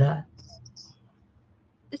 স্নিগ্ধা?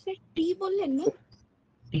 স্যার টি বললেন না?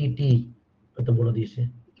 টি টি, তো বলে দিয়েছে।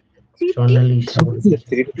 স্বর্ণালী ঈশা বলেছে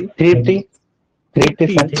 350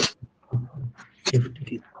 স্যার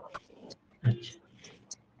 50। আচ্ছা,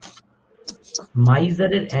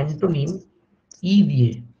 মাইজারের অ্যান্টোনিম ই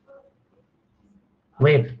দিয়ে।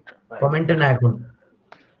 ওয়েট, কমেন্টে না এখন।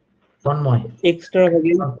 তন্ময়,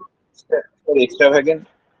 এক্সট্রাভ্যাগেন্ট।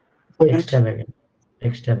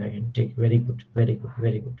 এক্সট্রাভ্যাগেন্ট, ঠিক। Very good, very good,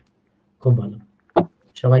 very good, খুব ভালো,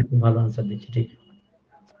 সবাই খুব ভালো আনসার দিচ্ছে। ঠিক,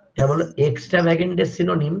 এটা বলো এক্সট্রাভ্যাগেন্টের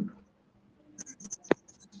সিনোনিম,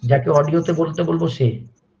 যাকে অডিওতে বলতে বলবো সে।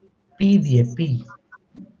 পি দিয়ে, পি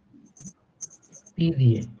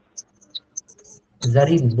দিয়ে।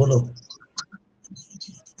 জারিন বলো।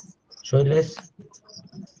 শৈলেশ?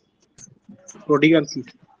 প্রডিগাল কি?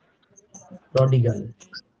 প্রডিগাল।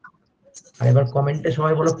 আর এবার কমেন্টে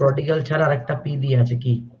সবাই বলো প্রডিগাল ছাড়া আরেকটা পি দিয়ে আছে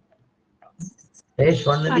কি? এই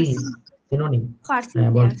স্বর্ণালী সিনোনিম।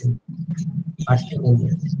 হ্যাঁ বলছি,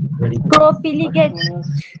 পার্সিমোনিয়াস। Very good. প্রোপিলিগেট।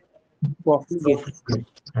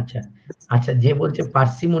 আচ্ছা আচ্ছা, যে বলছে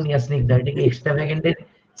পার্সিমোনিয়াস নিকদা, এটা কি এক্সট্রাভ্যাগেন্টের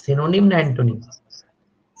সিনোনিম না অ্যান্টোনিম?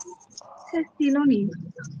 সিনোনিম।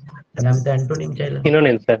 তাহলে আমি তো অ্যান্টোনিম চাইলাম।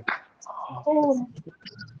 Synonym sir. ও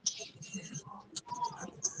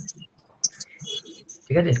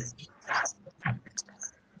ঠিক আছে।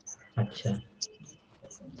 আচ্ছা,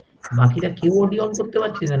 বাকিরা কেউ অডিও অন করতে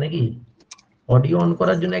পারছি না নাকি? অডিও অন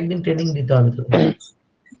করার জন্য একদিন ট্রেনিং দিতে হবে তো।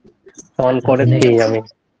 অন করেছি আমি।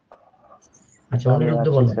 আচ্ছা, অনিরুদ্ধ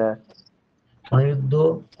বলো। অনিরুদ্ধ,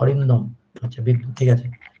 অরিন্দম। আচ্ছা, বিদ্যুৎ, ঠিক আছে।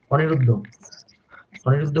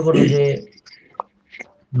 অনিরুদ্ধ বলো যে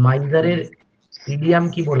মাইজারের ইডিয়াম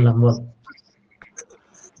কি বললাম বল।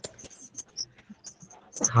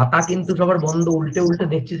 খাতা কিন্তু সবার বন্ধ, উল্টে উল্টে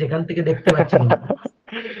দেখছি, যেখান থেকে দেখতে পাচ্ছি না।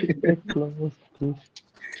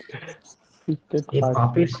 এই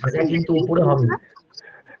পাপের সাজা কিন্তু উপরে হবে।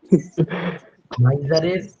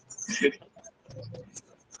 মাইজারের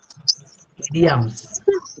idioms.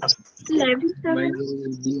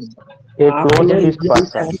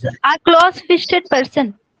 a close fisted person.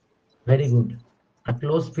 Very good, a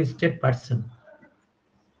close fisted person.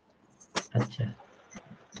 আচ্ছা,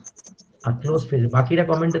 আ ক্লোজ ফিস্ট। বাকিরা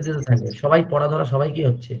কমেন্টে দিতে থাকবে, সবাই পড়া ধরা সবাই কি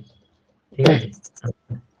হচ্ছে, ঠিক আছে।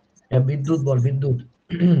 আচ্ছা, বিদ্যুৎ বল, বিদ্যুৎ।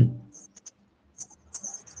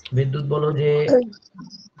 বিদ্যুৎ বলো যে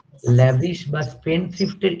ল্যাভিশ বা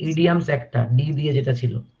স্পেন্ডথ্রিফটের ইডিয়ামস একটা ডি দিয়ে যেটা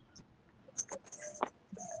ছিল।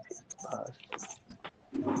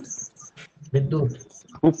 বিদ্যুৎ।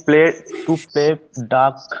 To play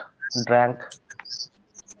dark drank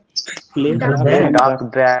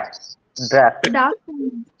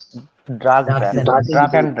Dark and drugs. Dark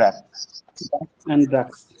and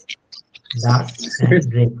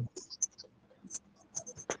Drake.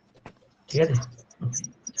 ঠিক আছে, ওকে,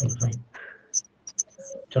 চলো ফাইন।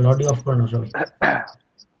 চলো অডিও অফ করে নাও সবাই,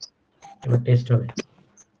 এবার টেস্ট হবে।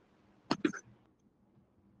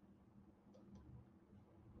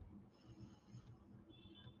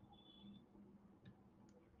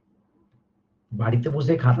 বাড়িতে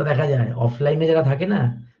বসে খাতা দেখা যায়, অফলাইনে যারা থাকে না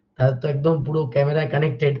তাদের তো একদম পুরো ক্যামেরায়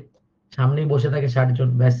কানেক্টেড, সামনেই বসে থাকে 60 জন,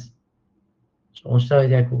 ব্যাস সমস্যা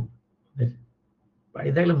হয়ে যায় খুব।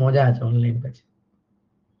 বাড়ি থাকলে মজা আছে অনলাইন কাছে।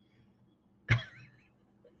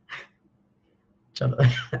 চলো,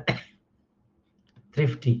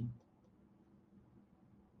 থ্রিফটি।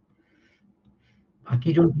 বাকি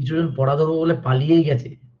কিছুজন পড়া ধরবো বলে পালিয়েই গেছে,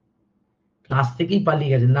 ক্লাস থেকেই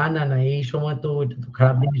পালিয়ে গেছে। না না না, এই সময় তো এটা তো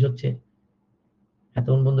খারাপ জিনিস হচ্ছে।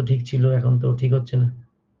 এতক্ষণ বন্ধু ঠিক ছিল, এখন তো ঠিক হচ্ছে না।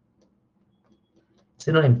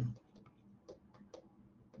 সিনোনিম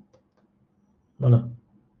বলো।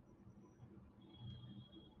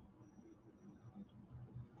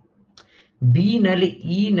 বি নাহলে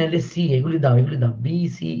ই নাহলে সি, এগুলি দাও, এগুলি দাও, বি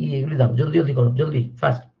সি ই এগুলি দাও, জলদি জলদি করো, জলদি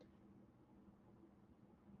ফাস্ট।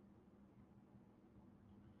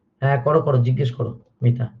 হ্যাঁ করো করো, জিজ্ঞেস করো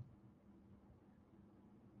মিতা।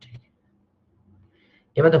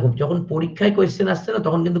 এবার দেখো, যখন পরীক্ষায় কোয়েশ্চেন আসছে না,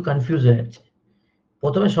 তখন কিন্তু কনফিউজ হয়ে যাচ্ছে।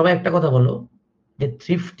 প্রথমে সবাই একটা কথা বলো যে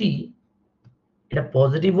থ্রিফটি এটা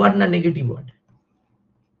পজিটিভ ওয়ার্ড না negative word?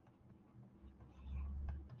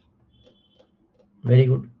 Very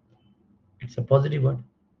good, it's a positive word.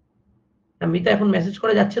 Mita এখন মেসেজ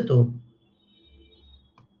করা যাচ্ছে তো,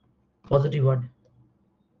 পজিটিভ ওয়ার্ড।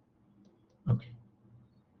 ওকে,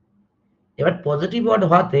 এবার পজিটিভ ওয়ার্ড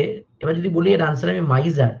হওয়াতে, এবার যদি বলি এর আনসার আমি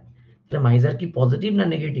মাইজার, তাহলে মাইজার কি পজিটিভ না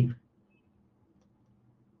নেগেটিভ?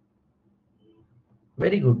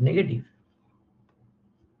 Very good, negative.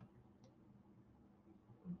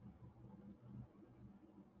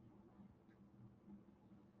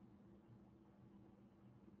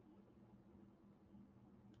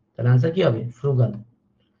 তাহলে আনসার কি হবে? ফ্রুগাল।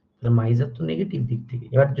 তাহলে মাইজার তো নেগেটিভ দিক থেকে।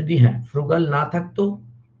 এবার যদি হ্যাঁ ফ্রুগাল না থাকতো,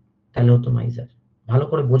 তাহলে হতো মাইজার। ভালো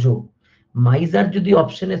করে বোঝো, মাইজার যদি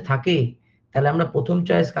অপশনে থাকে তাহলে আমরা প্রথম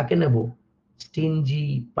চয়েস কাকে নেব? স্টিনজি,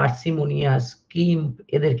 পার্সিমোনিয়াস, স্কিম্প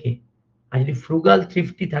এদেরকে। আর যদি ফ্রুগাল,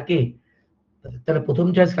 থ্রিফটি থাকে তাহলে প্রথম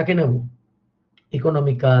চয়েস কাকে নেব?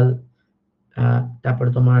 ইকোনমিক্যাল, তারপরে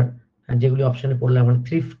তোমার যেগুলি অপশনে পড়লাম মানে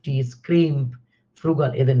থ্রিফটি, স্ক্রিম্প,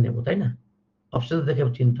 ফ্রুগাল এদের নেব, তাই না? অপশন দেখে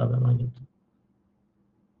চিনতে হবে আমার, কিন্তু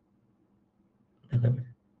দেখাবে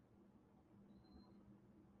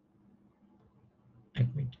এক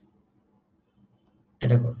মিনিট,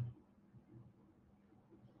 এটা করো।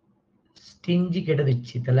 স্টিনজি কেটে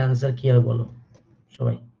দিচ্ছি, তাহলে আনসার কি হবে বলো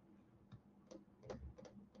সবাই?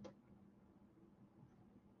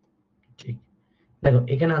 ঠিক, দেখো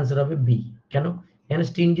এখানে আনসার হবে বি। কেন? এখানে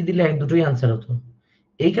স্টিনজি দিলে এক দুটোই আনসার হতো।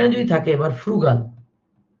 এইখানে যদি থাকে এবার ফ্রুগাল,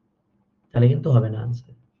 তাহলে কিন্তু হবে না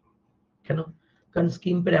আনসার। কেন? কারণ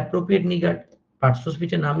স্কিম্পের অ্যাপ্রোপ্রিয়েট নিগার্ড পার্টস অফ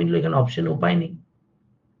স্পিচে না মিললে এখানে অপশন উপায় নেই,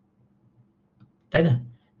 তাই না?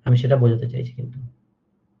 আমি সেটা বোঝাতে চাইছি। কিন্তু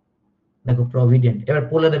দেখো প্রভিডেন্ট, এবার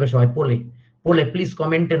পোলে দেবে সবাই, পোলে পোলে প্লিজ,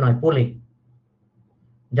 কমেন্টে নয়, পোলে।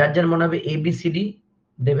 যার যার মনে হবে এবিসিডি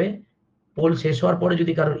দেবে, পোল শেষ হওয়ার পরে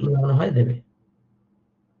যদি কারোর ই মনে হয় দেবে।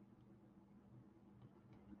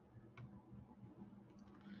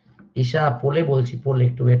 ঈশা পোলে বলছি, পোলে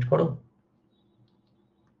একটু ওয়েট করো।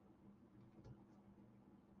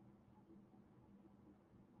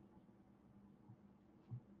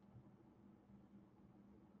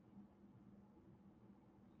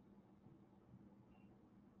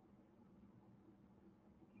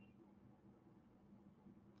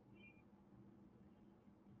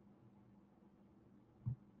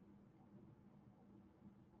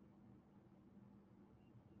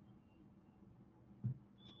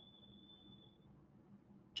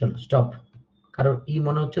 চলো স্টপ। কারোর ই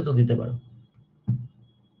মনে হচ্ছে তো দিতে পারো।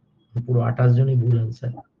 পুরো 28 জনই ভুল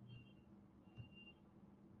আনসার।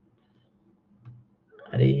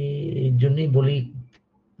 আরে এই জন্যই বলি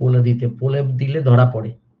পোলে দিতে, পোলে দিলে ধরা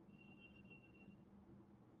পড়ে।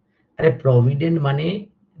 আরে প্রভিডেন্ট মানে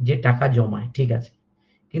যে টাকা জমায়, ঠিক আছে,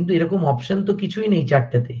 কিন্তু এরকম অপশন তো কিছুই নেই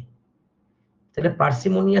চারটেতে, তাহলে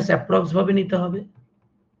পার্সিমোনিয়াস অ্যাপ্রক্স ভাবে নিতে হবে,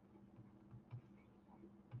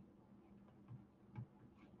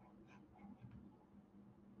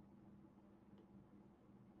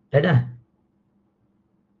 তাই না?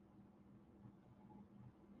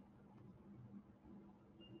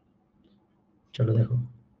 চলো দেখো,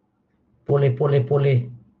 পোলে পোলে পোলে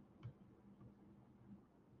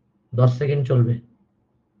 10 সেকেন্ড চলবে,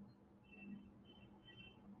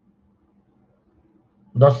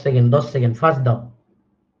 10 সেকেন্ড, 10 সেকেন্ড, ফার্স্ট দাও।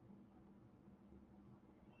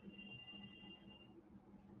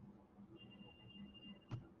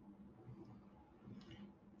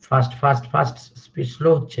 Fast fast fast, speed slow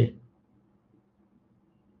হচ্ছে।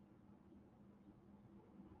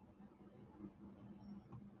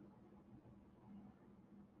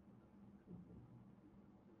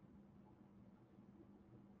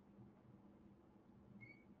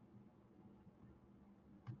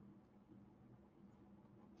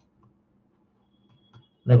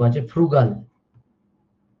 দেখো আছে ফ্রুগাল,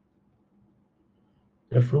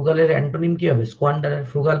 ফ্রুগালের অ্যান্টোনিম কি হবে? স্কোয়ান্ডারার।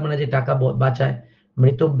 ফ্রুগাল মানে যে টাকা বাঁচায়,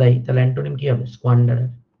 মৃতব্যয়ী, তাহলে অ্যান্টোনিম কি হবে? স্কোয়ান্ডারার।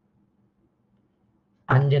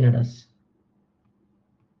 আনজেনারাস।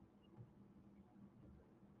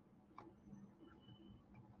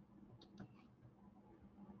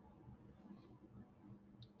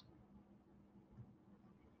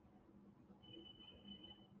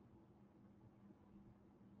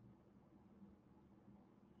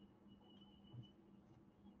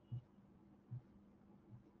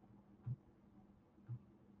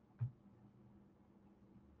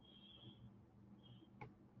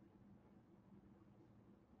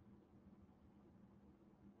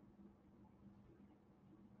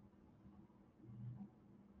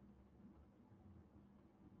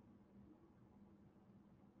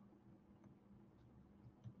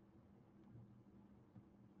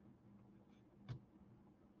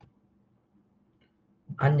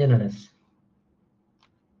 আনজেনারাস।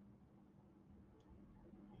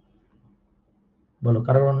 বলো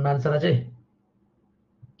কারোর অন্য আনসার আছে?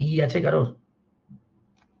 ই আছে কারোর?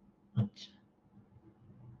 আচ্ছা,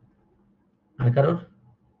 আর কারোর?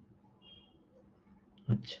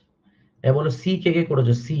 আচ্ছা, এ বলো সি কে কে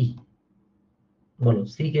করেছো? সি বলো,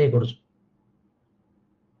 সি কে কে করেছো?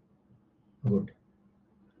 গুড।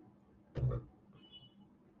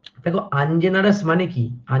 দেখো আনজেনারাস মানে কি?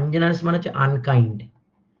 আনজেনারাস মানে হচ্ছে আনকাইন্ড,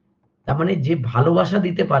 তার মানে যে ভালোবাসা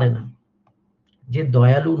দিতে পারে না, যে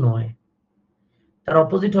দয়ালু নয়। তার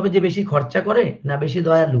অপোজিট হবে যে বেশি খরচা করে না বেশি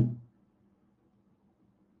দয়ালু?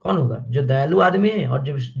 कौन होगा? जो दयालु आदमी है और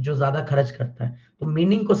जो ज्यादा खर्च करता है। तो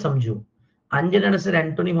मीनिंग को समझो। अनजेनरस এর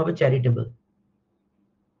অ্যান্টোনিম হবে চ্যারিটেবল।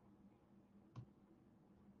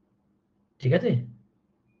 ठीक है?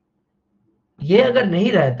 ये अगर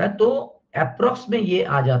नहीं रहता तो अप्रॉक्स में ये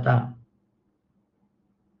आ जाता,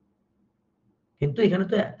 কিন্তু এখানে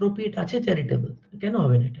তো অ্যাপ্রোপ্রিয়েট আছে চ্যারিটেবল, কেন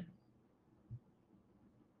হবে না এটা?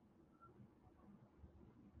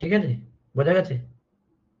 ঠিক আছে, বোঝা গেছে?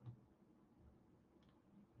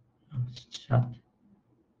 সাত,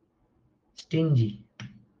 স্টিনজি।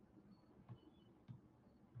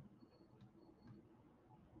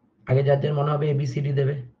 আগে যাদের মনে হবে এবিসিডি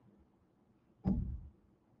দেবে।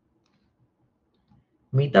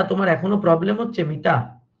 মিতা, তোমার এখনো প্রবলেম হচ্ছে মিতা?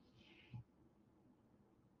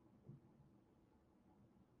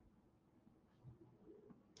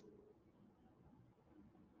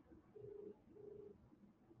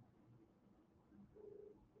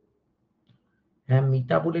 হ্যাঁ,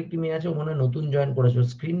 মিতা বলে একটি মেয়ে আছে, ও মনে হয় নতুন জয়েন করেছে,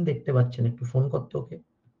 স্ক্রিন দেখতে পাচ্ছেন, একটু ফোন করতে ওকে,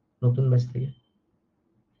 নতুন ব্যাচ থেকে।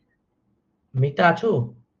 মিতা আছো?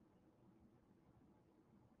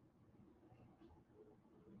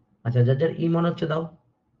 আচ্ছা, যার যার ই মনে হচ্ছে দাও।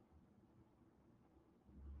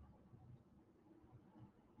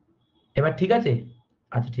 এবার ঠিক আছে?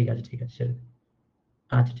 আচ্ছা ঠিক আছে, ঠিক আছে, ছেড়ে দে।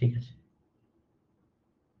 আচ্ছা ঠিক আছে।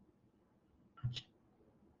 আচ্ছা,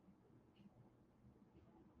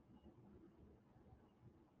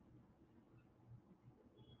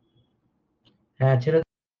 হ্যাঁ ছেড়ে।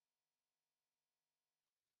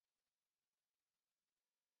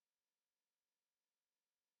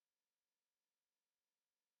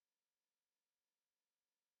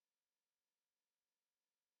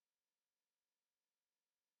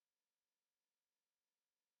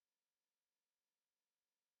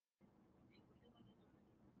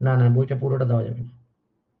 না না, বইটা পুরোটা দেওয়া যাবে না।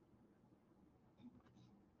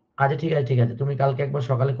 আচ্ছা ঠিক আছে, ঠিক আছে, তুমি কালকে একবার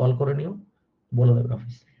সকালে কল করে নিও, বলে দেবে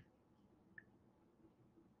অফিস থেকে।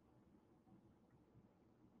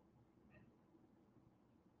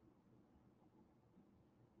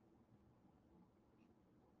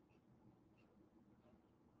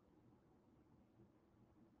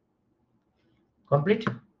 কমপ্লিট?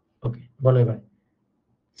 ওকে, বলো এবার।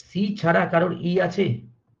 সি ছাড়া কারোর ই আছে?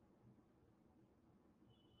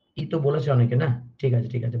 ই তো বলেছে অনেকে না? ঠিক আছে,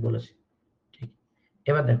 ঠিক আছে, বলেছে। ঠিক,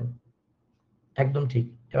 এবার দেখো, একদম ঠিক।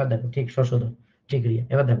 এবার দেখো, ঠিক শশধর, ঠিক রিয়া।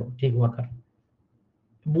 এবার দেখো, ঠিক ওয়াকার।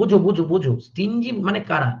 বোঝো বোঝো বোঝো, স্টিনজি মানে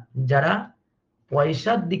কারা? যারা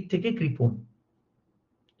পয়সার দিক থেকে কৃপণ,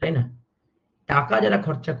 তাই না? টাকা যারা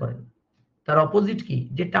খরচা করেন। তার অপোজিট কি?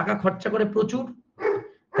 যে টাকা খরচা করে প্রচুর।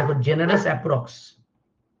 দেখো, জেনারেস, অ্যাপ্রক্স,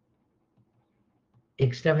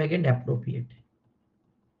 এক্সট্রাভ্যাগেন্ট, অ্যাপ্রোপ্রিয়েট।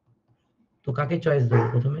 তো কাকে চয়েস দেবো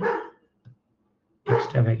প্রথমে?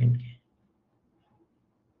 এক্সট্রাভ্যাগেন্টকে।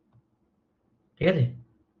 ঠিক আছে?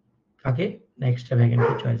 কাকে? না,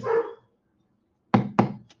 এক্সট্রাভ্যাগেন্টকে চয়েস।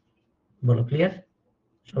 বলো, ক্লিয়ার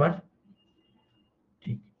সবার?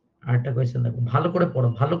 ঠিক। আরেকটা কোয়েশ্চেন দেখো, ভালো করে পড়ো,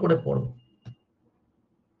 ভালো করে পড়ো।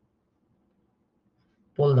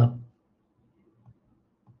 পোল দাও।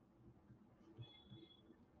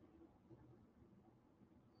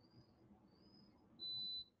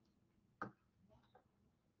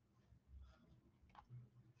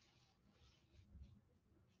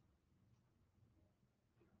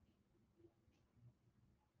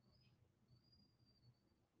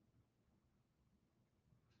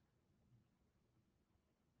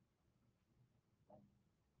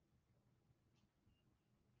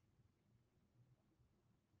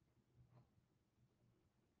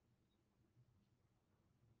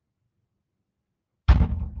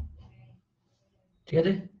 ঠিক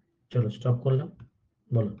আছে, চলো স্টপ করলাম।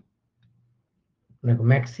 বলো। দেখো,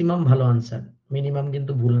 ম্যাক্সিমাম ভালো আনসার, মিনিমাম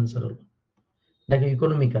কিন্তু ভুল আনসার হলো। দেখো,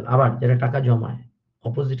 ইকোনমিক্যাল, আবার যারা টাকা জমায়।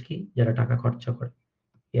 অপোজিট কি? যারা টাকা খরচা করে।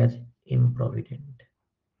 ঠিক আছে, ইমপ্রভিডেন্ট।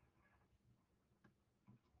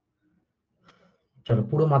 চলো,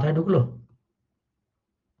 পুরো মাথায় ঢুকলো?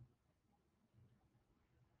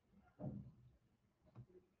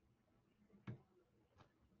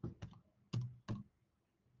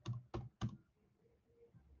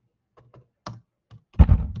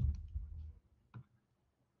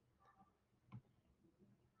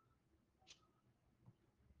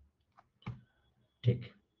 ঠিক।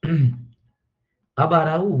 আবার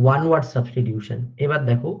ওয়ান ওয়ার্ড সাবস্টিটিউশন। এবার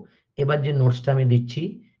দেখো, এবার যে নোটসটা আমি দিচ্ছি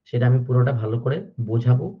সেটা আমি পুরোটা ভালো করে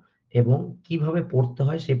বোঝাবো এবং কিভাবে পড়তে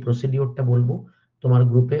হয় সেই প্রসিডিওরটা বলবো। তোমার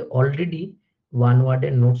গ্রুপে অলরেডি ওয়ান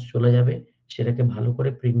ওয়ার্ডের নোটস চলে যাবে, সেটাকে ভালো করে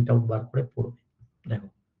প্রিন্ট আউট বার করে পড়বে। দেখো,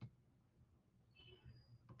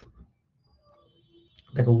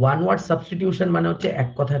 দেখো, ওয়ান ওয়ার্ড সাবস্টিটিউশন মানে হচ্ছে এক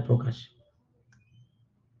কথায় প্রকাশ।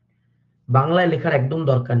 বাংলায় লেখার একদম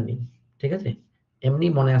দরকার নেই, ঠিক আছে, এমনি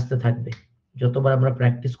মনে আসতে থাকবে, যতবার আমরা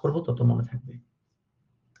প্র্যাকটিস করব তত মনে থাকবে।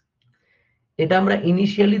 এটা আমরা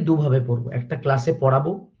ইনিশিয়ালি দুভাবে পড়বো, একটা ক্লাসে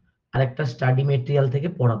পড়াবো আর একটা স্টাডি মেটেরিয়াল থেকে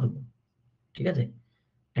পড়া দেবো, ঠিক আছে।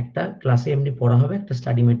 একটা ক্লাসে এমনি পড়া হবে, একটা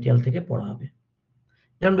স্টাডি মেটেরিয়াল থেকে পড়া হবে।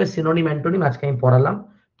 যেমন সিনোনিম অ্যান্টোনিম আজকে আমি পড়ালাম,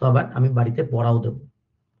 তো আবার আমি বাড়িতে পড়াও দেবো।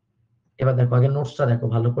 এবার দেখো আগে নোটসটা দেখো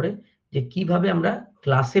ভালো করে, যে কিভাবে আমরা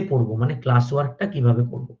ক্লাসে পড়বো, মানে ক্লাস ওয়ার্কটা কিভাবে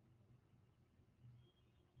করবো।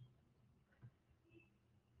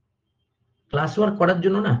 ক্লাস ওয়ার্ক করার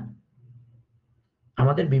জন্য না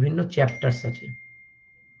আমাদের বিভিন্ন চ্যাপ্টার্স আছে।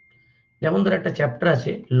 যেমন ধর একটা চ্যাপ্টার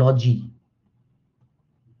আছে লজি।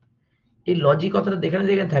 এই লজি কথাটা যেখানে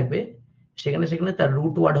যেখানে থাকবে সেখানে সেখানে তার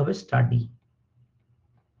রুট ওয়ার্ড হবে স্টাডি।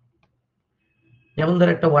 যেমন ধর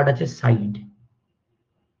একটা ওয়ার্ড আছে সাইড,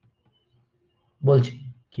 বলছি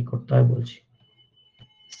কি করতে হয় বলছি।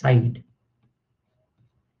 সাইড,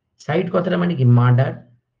 সাইড কথাটা মানে কি মার্ডার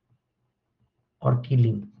অর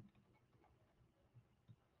কিলিং।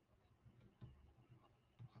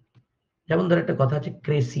 যেমন ধর একটা কথা আছে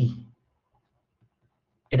ক্রেসি,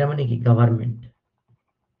 এটা মানে কি গভর্নমেন্ট।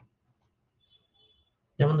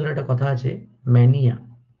 যেমন ধর একটা কথা আছে ম্যানিয়া,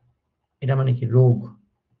 এটা মানে কি রোগ,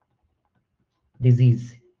 ডিজিজ।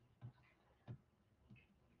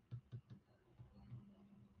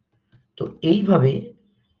 তো এইভাবে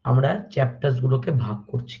আমরা চ্যাপ্টার্স গুলোকে ভাগ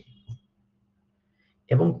করছি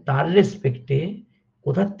এবং তার রেসপেক্টে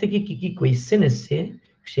কোথা থেকে কি কি কোয়েশ্চেন এসছে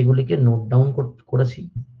সেগুলিকে নোট ডাউন করেছি,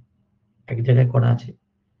 এক জায়গায় করা আছে,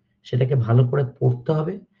 সেটাকে ভালো করে পড়তে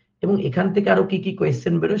হবে এবং এখান থেকে আরো কি কি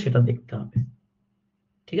কোয়েশ্চেন বেরোয় সেটা দেখতে হবে,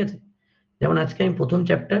 ঠিক আছে। যেমন আজকে আমি প্রথম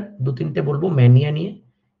চ্যাপ্টার 2-3টে বলবো ম্যানিয়া নিয়ে,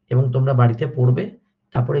 এবং তোমরা বাড়িতে পড়বে,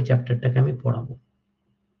 তারপরে এই চ্যাপ্টারটাকে আমি পড়াবো।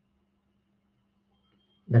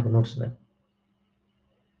 দেখো নোটস দেখো।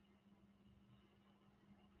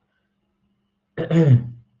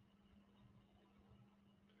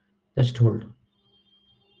 Just hold.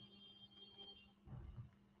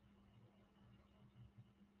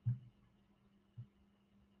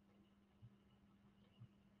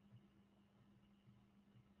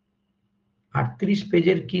 আটত্রিশ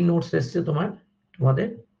পেজের কি নোটস এসছে তোমাদের?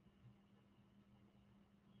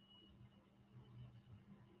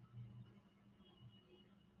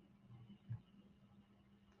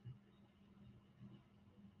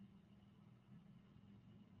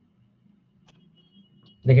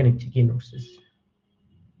 দেখে নিচ্ছি কি নোটস এসছে।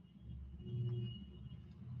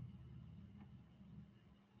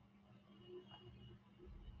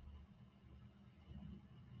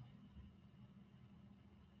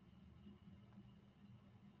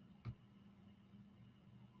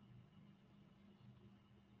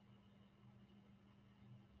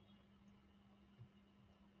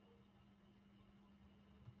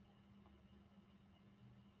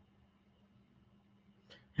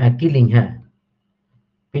 হ্যাঁ কিলিং, হ্যাঁ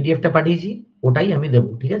পিডিএফটা পাঠিয়েছি, ওটাই আমি দেবো,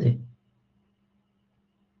 ঠিক আছে।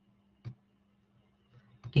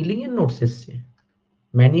 কিলিং এর নোটস এসছে,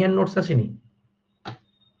 ম্যানিয়ার নোটস আসেনি।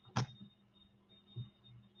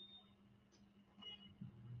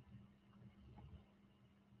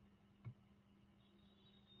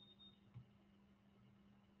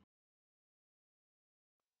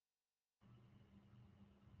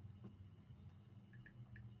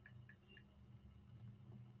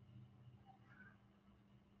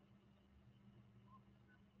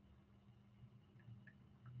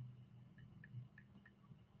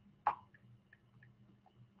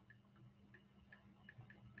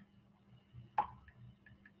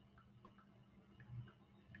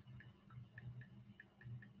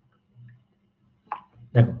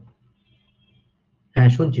 দেখো, হ্যাঁ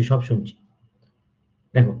শুনছি, সব শুনছি।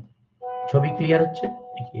 দেখো ছবি ক্লিয়ার হচ্ছে,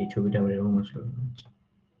 এই ছবিটা আবার এরকম আসলে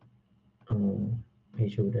এই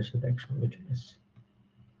ছবিটার সাথে একসঙ্গে চলে এসছে।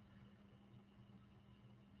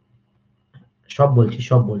 সব বলছি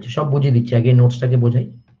সব বুঝিয়ে দিচ্ছি, আগে নোটসটাকে বোঝাই।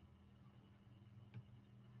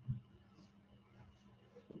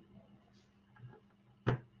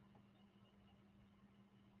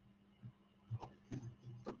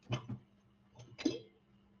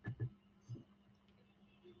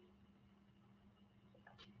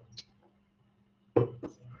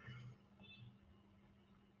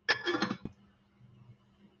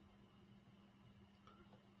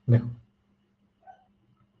 দেখো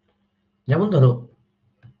যেমন ধরো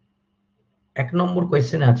 1 নম্বর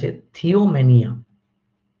কোয়েশ্চেনে আছে থিওম্যানিয়া,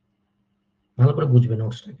 ভালো করে বুঝবে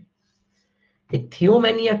নোটসটাকে। এই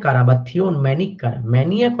থিওম্যানিয়া কারা বা থিওম্যানিক কারা?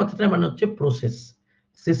 ম্যানিয়া কথাটা মানে হচ্ছে প্রসেস,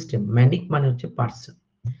 সিস্টেম, ম্যানিক মানে হচ্ছে পার্সন।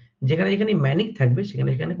 যেখানে যেখানে ম্যানিক থাকবে সেখানে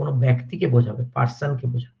সেখানে কোনো ব্যক্তিকে বোঝাবে, পার্সনকে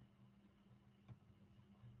বোঝাবে,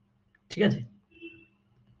 ঠিক আছে।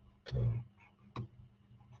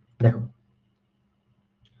 দেখো,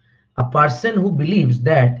 a person who believes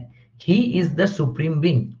that he is the supreme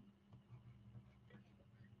being,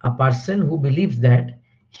 a person who believes that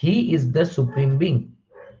he is the supreme being,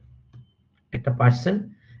 একটা পার্সন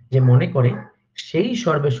যে মনে করে সেই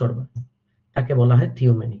সর্বে সর্বা, তাকে বলা হয়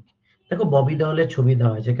থিওম্যানিক। দেখো ববি দেওয়ালের ছবি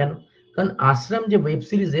দেওয়া হয়েছে কেন? কারণ আশ্রম যে ওয়েব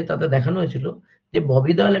সিরিজে তাতে দেখানো হয়েছিল যে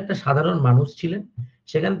ববি দেওয়াল একটা সাধারণ মানুষ ছিলেন,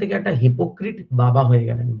 সেখান থেকে একটা হিপোক্রিট বাবা হয়ে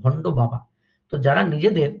গেলেন, ভণ্ড বাবা। তো যারা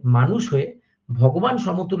নিজেদের মানুষ হয়ে ভগবান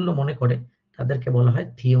সমতুল্য মনে করে তাদেরকে বলা হয়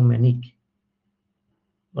থিওম্যানিক।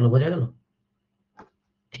 বলো, বোঝা গেল?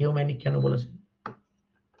 থিওম্যানিক কেন বলেছে?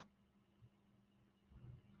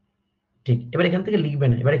 ঠিক, এবার এখান থেকে লিখবে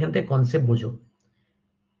না, এবার এখান থেকে কনসেপ্ট বোঝো।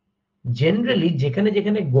 জেনারেলি যেখানে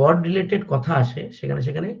যেখানে গড রিলেটেড কথা আসে সেখানে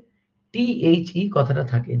সেখানে THE কথাটা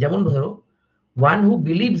থাকে। যেমন ধরো, one who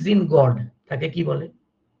believes in god তাকে কি বলে?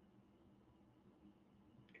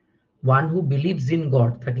 One who believes in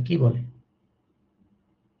god তাকে কি বলে?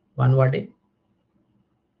 ওয়ান ওয়ার্ডে,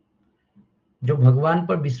 जो भगवान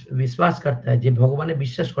पर विश्वास करता है, যে ভগবানে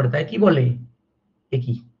বিশ্বাস করে তাই কি বলে?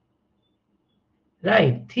 কি?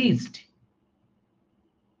 Right, theist.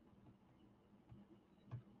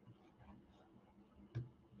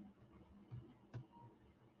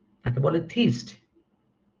 তাকে বলে theist.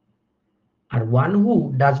 R one who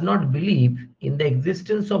does not believe in the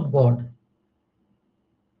existence of god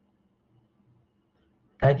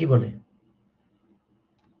তাই কি বলে?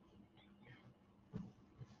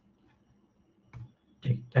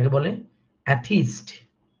 ঠিক, তাকে বলে অ্যাথিস্ট।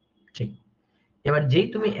 ঠিক, এবার যেই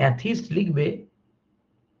তুমি অ্যাথিস্ট লিখবে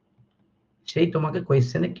সেই তোমাকে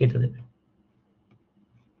কোয়েশ্চেনে কেটে দেবে।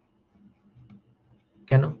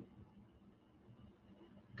 কেন?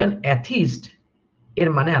 কারণ অ্যাথিস্ট এর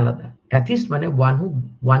মানে আলাদা। অ্যাথিস্ট মানে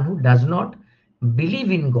one who does not believe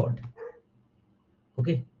in god.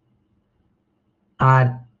 ওকে, আর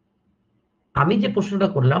আমি যে প্রশ্নটা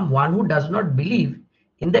করলাম, one who does not believe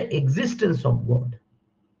in the existence of god.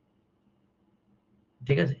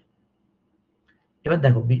 ঠিক আছে, এবার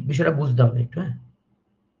দেখো বিষয়টা বুঝতে হবে একটু। হ্যাঁ,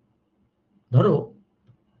 ধরো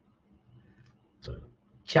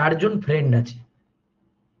 4 জন ফ্রেন্ড আছে।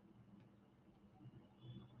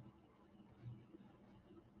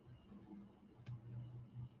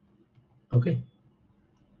 ওকে,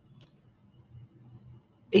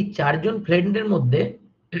 এই 4 জন ফ্রেন্ডের মধ্যে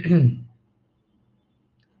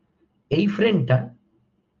এই ফ্রেন্ডটা,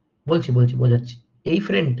 বলছি বোঝাচ্ছি, এই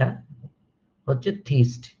ফ্রেন্ডটা হচ্ছে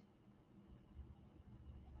থিস্ট,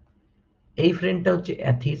 এই ফ্রেন্ডটা হচ্ছে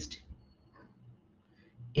অ্যাথিস্ট,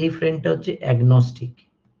 এই ফ্রেন্ডটা হচ্ছে অ্যাগনস্টিক।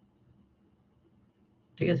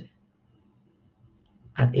 ঠিক আছে,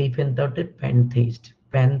 আর এই ফ্রেন্ডটা হচ্ছে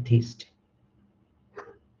প্যানথিস্ট।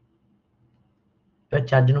 এবার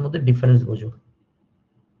 4 জনের মধ্যে ডিফারেন্স বোঝো।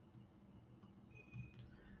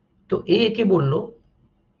 তো একে বললো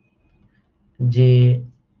যে,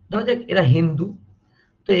 ধরা যাক এরা হিন্দু,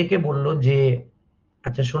 তো একে বললো যে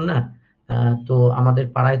আচ্ছা শোন না, তো আমাদের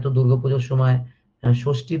পাড়ায় তো দুর্গাপুজোর সময়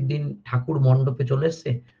ষষ্ঠীর দিন ঠাকুর মণ্ডপে চলে এসছে,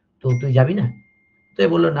 তো তুই যাবি না? তো এ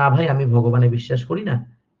বললো না ভাই, আমি ভগবানে বিশ্বাস করি না,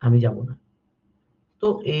 আমি যাব না। তো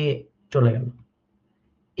এ চলে গেল।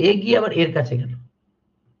 এ গিয়ে আবার এর কাছে গেল,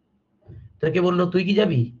 তো একে বললো তুই কি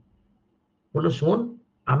যাবি? বললো শোন,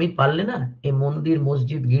 আমি পারলে না এই মন্দির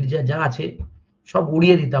মসজিদ গির্জা যা আছে সব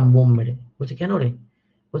উড়িয়ে দিতাম বোম মেরে। বলছে কেন রে?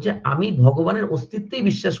 বলছে আমি ভগবানের অস্তিত্বেই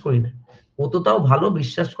বিশ্বাস করি না। ও তো তাও ভালো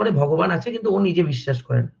বিশ্বাস করে ভগবান আছে, কিন্তু ও নিজে বিশ্বাস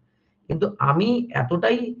করে না। কিন্তু আমি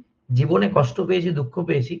এতটাই জীবনে কষ্ট পেয়েছি, দুঃখ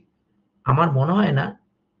পেয়েছি, আমার মনে হয় না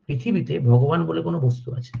পৃথিবীতে ভগবান বলে কোনো বস্তু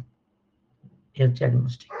আছে। এ হচ্ছে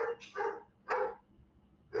অ্যাগনস্টিক।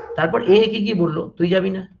 তারপর এ কি বললো তুই যাবি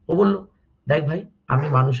না? ও বললো দেখ ভাই, আমি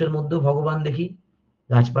মানুষের মধ্যেও ভগবান দেখি,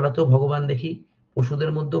 গাছপালাতেও ভগবান দেখি,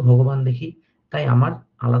 পশুদের মধ্যেও ভগবান দেখি, তাই আমার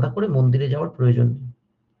আলাদা করে মন্দিরে যাওয়ার প্রয়োজন নেই।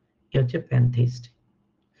 এ হচ্ছে প্যানথিস্ট।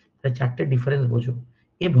 তাই 4টে ডিফারেন্স বোঝো।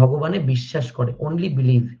 এ ভগবানে বিশ্বাস করে, অনলি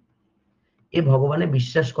বিলিভ। এ ভগবানে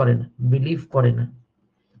বিশ্বাস করে না, বিলিভ করে না।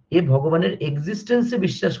 এ ভগবানের এক্সিস্টেন্সে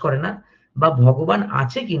বিশ্বাস করে না, বা ভগবান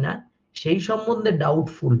আছে কিনা সেই সম্বন্ধে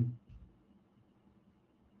ডাউটফুল।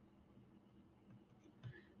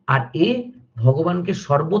 আর এ ভগবানকে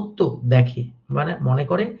সর্বত্র দেখে, মানে মনে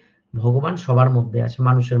করে ভগবান সবার মধ্যে আছে,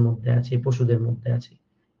 মানুষের মধ্যে আছে, পশুদের মধ্যে আছে।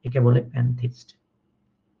 একে বলে প্যানথিস্ট।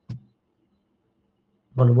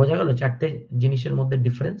 বলো, বোঝা গেল 4টে জিনিসের মধ্যে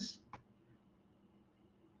ডিফারেন্স?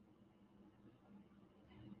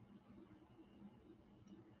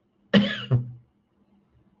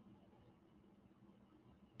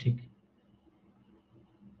 ঠিক,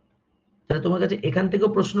 তাহলে তোমার কাছে এখান থেকেও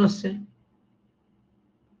প্রশ্ন আসছে।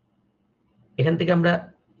 এখান থেকে আমরা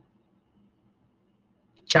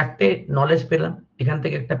চারটে নলেজ পেলাম, এখান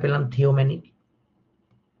থেকে একটা পেলাম থিওম্যানিক।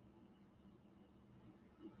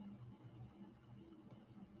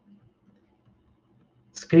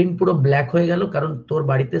 স্ক্রিন পুরো ব্ল্যাক হয়ে গেল কারণ তোর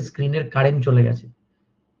বাড়িতে স্ক্রিনের কারেন্ট চলে গেছে।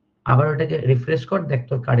 আবার ওটাকে রিফ্রেশ কর, দেখ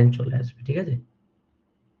তোর কারেন্ট চলে আসবে, ঠিক আছে?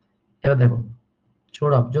 এবার দেখো,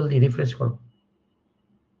 ছোড় অফ, জলদি রিফ্রেশ করো।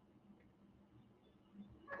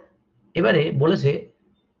 এবারে বলেছে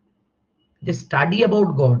যে স্টাডি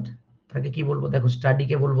अबाउट गॉड, তাকে কি বলবো? দেখো स्टडी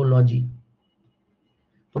के বলবো लॉजी।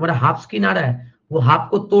 तुम्हारा हाफ स्क्रीन आ रहा है, वो हाफ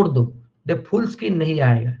को तोड़ दो, देख फुल स्क्रीन नहीं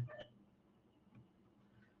आएगा।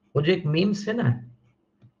 वो जो एक मीम्स है ना,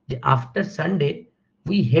 कि after Sunday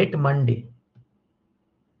we hate Monday,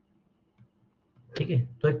 ठीक है?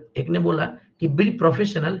 तो एक ने बोला कि be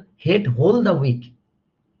professional, hate whole the week,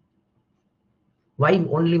 why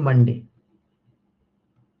only Monday?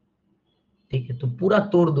 ठीक है, तो पूरा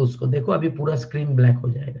तोड़ दो उसको। देखो अभी पूरा स्क्रीन ब्लैक हो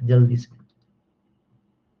जाएगा जल्दी से।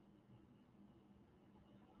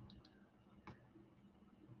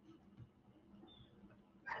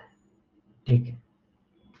 ठीक है,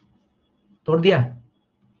 तोड़ दिया?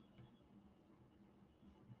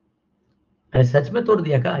 अरे सच में तोड़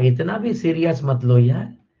दिया का? इतना भी सीरियस मत लो यार।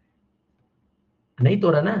 नहीं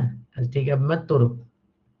तोड़ा ना? ठीक है, अब मत तोड़ो।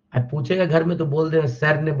 अब पूछेगा घर में तो बोल दे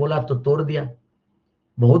सर ने बोला तो तोड़ दिया।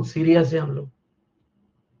 बहुत सीरियस है हम लोग।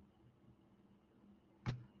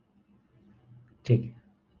 ठीक है,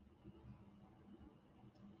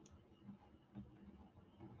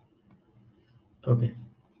 ओके।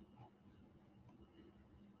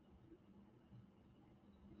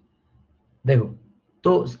 देखो,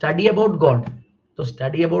 तो स्टाडी अबाउट गॉड, तो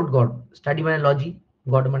स्टाडी अबाउट गॉड, स्टाडी माने लॉजी,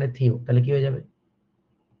 गॉड माने थियो, তাহলে কি হয়ে যাবে?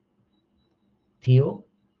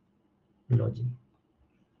 थियोलॉजी।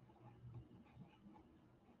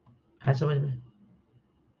 है समझ में?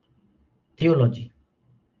 थियोलॉजी,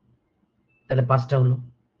 তাহলে পাঁচটা হলো।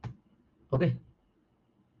 ওকে,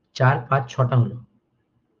 4 5 6টা হলো।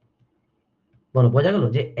 বলো, বোঝা গেল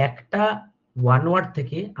যে একটা ওয়ান ওয়ার্ড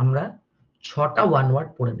থেকে আমরা 6টা ওয়ান ওয়ার্ড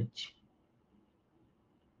পড়ে নিচ্ছি।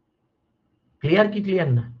 ক্লিয়ার কি ক্লিয়ার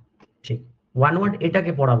না? ঠিক, ওয়ান ওয়ার্ড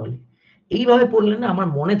এটাকে পড়া বলে। এইভাবে পড়লে না আমার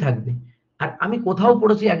মনে থাকবে। আর আমি কোথাও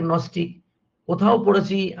পড়েছি অ্যাগনস্টিক, কোথাও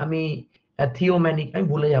পড়েছি আমি থিওম্যানিক, আমি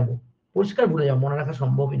ভুলে যাব, পরিষ্কার ভুলে যাব, মনে রাখা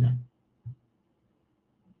সম্ভবই না।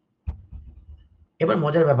 এবার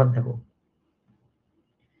মজার ব্যাপার দেখো,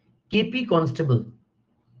 কেপি কনস্টেবল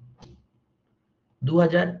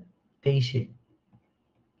 2023-এ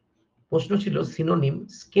প্রশ্ন ছিল সিনোনিম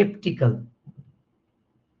स्केप्टिकल।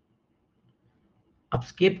 अब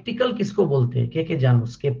स्केप्टिकल किसको बोलते हैं? के जानो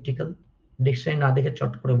स्केप्टिकल? डिक्शनारी ना देखे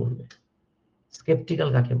चट করে বলবে स्केप्टिकल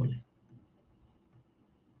কাকে বলে।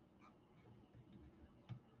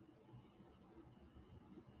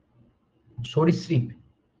 সরীসৃপ,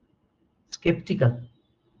 স্কেপ্টিক্যাল,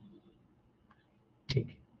 ঠিক,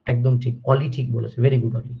 একদম ঠিক, অলি ঠিক বলেছে, ভেরি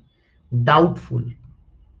গুড অলি। ডাউটফুল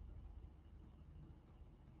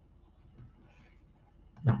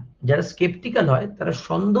না, যারা স্কেপ্টিক্যাল হয় তারা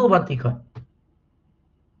সন্দেহবাতিক হয়।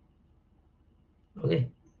 ওকে,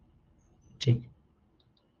 ঠিক।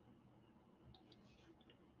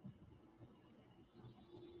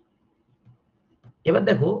 এবার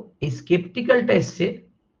দেখো, এই স্কেপ্টিক্যালটা এসছে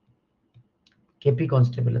কেপি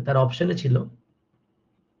কনস্টেবল, তার অপশনে ছিল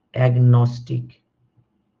অ্যাগনস্টিক,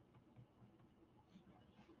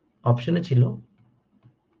 অপশনে ছিল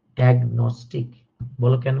অ্যাগনস্টিক।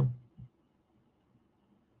 বলো কেন?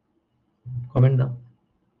 কমেন্ট দাও,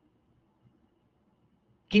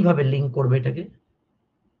 কিভাবে লিংক করবে এটাকে?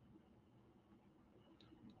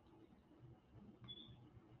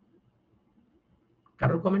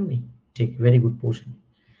 কারোর কমেন্ট নেই? ঠিক, ভেরি গুড পোর্শন।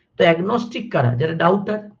 তো অ্যাগনস্টিক কারা? যারা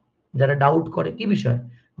ডাউটার, যারা ডাউট করে কি বিষয়,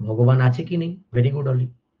 ভগবান আছে কি নেই, ভেরি গুড অলি।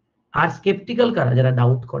 আর স্কেপটিক্যাল কারা? যারা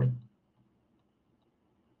ডাউট করে।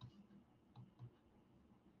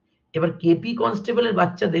 এবার কেপি কনস্টেবলের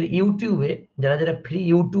বাচ্চাদের ইউটিউবে যারা যারা ফ্রি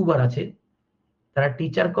ইউটিউবার আছে, তারা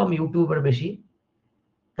টিচার কম ইউটিউবার বেশি,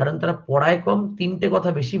 কারণ তারা পড়ায় কম, তিনটে কথা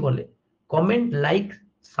বেশি বলে, কমেন্ট, লাইক,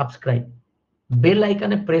 সাবস্ক্রাইব, বেল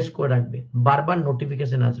আইকনে প্রেস করে রাখবে, বারবার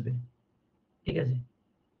নোটিফিকেশন আসবে, ঠিক আছে?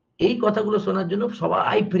 এই কথাগুলো শোনার জন্য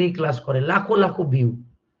সবাই ফ্রি ক্লাস করে, লাখো লাখো ভিউ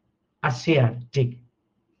আর শেয়ার, ঠিক।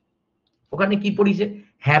 ওখানে কি পড়িছে?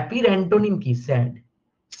 হ্যাপির অ্যান্টোনিম কি? স্যাড।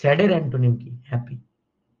 স্যাডের অ্যান্টোনিম কি? হ্যাপি।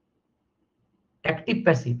 एक्टिव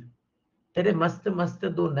पैसिव, तेरे मस्त मस्त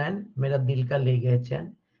दो नैन मेरा दिल का ले गए चैन,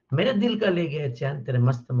 मेरे दिल का ले गए चैन तेरे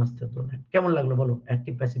मस्त मस्त दो नैन। কেমন লাগলো বলো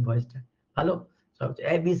অ্যাক্টিভ প্যাসিভ ভয়েসটা? ভালো? সব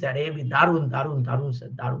A B sir, A B, দারুন দারুন দারুন স্যার,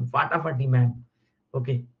 দারুন, ফাটাফাটি ম্যাম।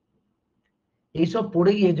 ওকে, এইসব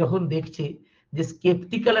পড়ে গিয়ে যখন দেখছে যে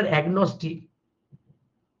স্কেপটিক্যাল আর অ্যাগনস্টিক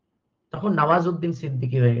তখন নওয়াজউদ্দিন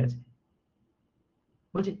সিদ্দিকী হয়ে গেছে,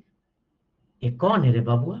 বলছি ये कौन है रे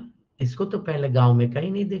बाबुआ, इसको तो पहले गांव में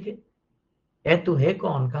कहीं नहीं देखे, ए तू है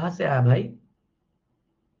कौन, कहां से आया भाई,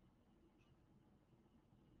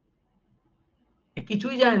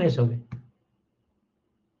 কিছুই জানে না এসবে।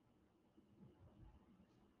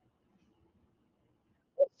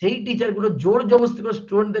 সেই টিচার গুলো জোর জবরদস্তি করে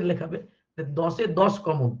স্টুডেন্টদের লেখাবে 10-এ 10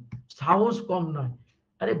 কমন, সাহস কম নয়।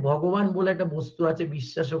 আরে ভগবান বলে একটা বস্তু আছে,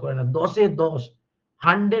 বিশ্বাসও করে না। 10-এ 10,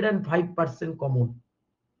 105% কমন।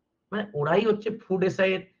 মানে ওরাই হচ্ছে ফুড এসআই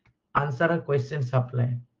এর আনসার আর কোয়েশ্চেন সাপ্লাই।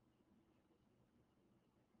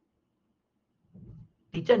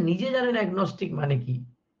 টিচার নিজে জানেন অ্যাগনস্টিক মানে কি।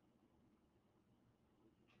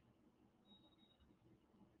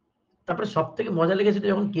 তারপরে সব থেকে মজা লেগেছিল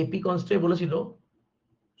যখন কেপি কনস্টেবল বলেছিল,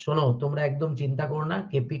 শোনো তোমরা একদম চিন্তা করো না,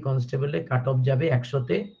 কেপি কনস্টেবলে কাট অফ যাবে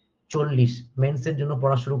 100-তে 40, মেন্সের জন্য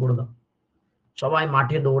পড়া শুরু করে দাও। সবাই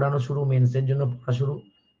মাঠে দৌড়ানো শুরু, মেন্সের জন্য পড়া শুরু,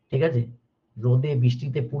 ঠিক আছে। রোদে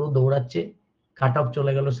বৃষ্টিতে পুরো দৌড়াচ্ছে, কাট অফ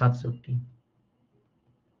চলে গেল 67,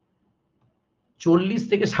 40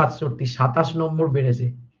 থেকে 67, 27 নম্বর বেড়েছে।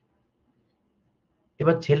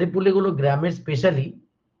 এবার ছেলেপুলে গুলো গ্রামের স্পেশালি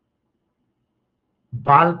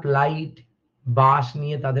বাল্ব লাইট বাস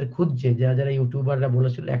নিয়ে তাদের খুঁজছে, যারা যারা ইউটিউবাররা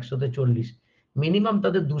বলেছিল 100-তে 40, মিনিমাম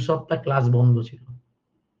তাদের 2 সপ্তাহ ক্লাস বন্ধ ছিল।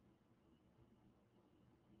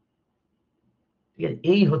 ঠিক আছে,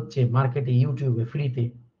 এই হচ্ছে মার্কেটে ইউটিউবে ফ্রিতে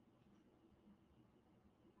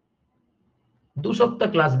 2 সপ্তাহ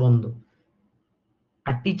ক্লাস বন্ধ।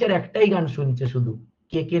 আর টিচার একটাই গান শুনছে শুধু,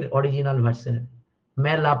 কেকের অরিজিনাল ভার্সনে,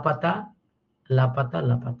 मैं लापता लापता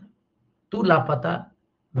लापता, तू लापता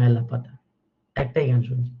मैं लापता, একটাই গান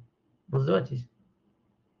শুনছে। বুঝতে পারছিস?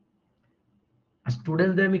 আর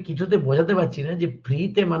স্টুডেন্টদের আমি কিছুতে বোঝাতে পারছি না যে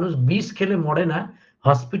ফ্রিতে মানুষ বিষ খেলে মরে না,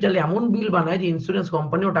 হসপিটালে এমন বিল বানায় যে ইন্স্যুরেন্স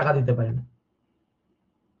কোম্পানিও টাকা দিতে পারে না।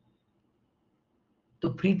 তো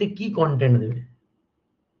ফ্রিতে কি কন্টেন্ট দেবে?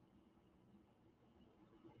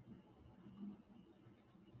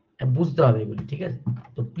 বুঝতে হবে এগুলি, ঠিক আছে।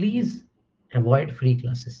 তো please avoid free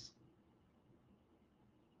classes.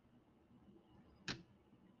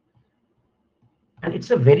 And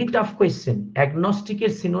it's a very tough question. Agnostic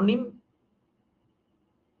এর synonym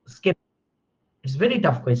skeptic. It's very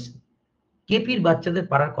tough question. কেপির বাচ্চাদের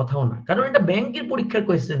পারার কথাও না, কারণ এটা ব্যাংকের পরীক্ষার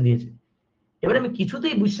কোয়েশ্চেন দিয়েছে। এবার আমি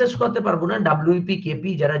কিছুতেই বিশ্বাস করতে পারবো না ডাব্লিউপি কেপি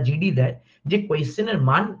যারা জিডি দেয় যে কোয়েশ্চেনের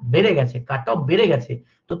মান বেড়ে গেছে, কাট অফ বেড়ে গেছে,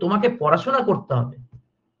 তো তোমাকে পড়াশোনা করতে হবে।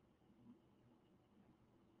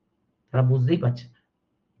 তারা বুঝতেই পারছে না।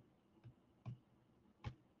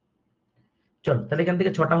 চলো তাহলে এখান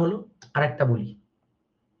থেকে 6টা হলো, আর একটা বলি।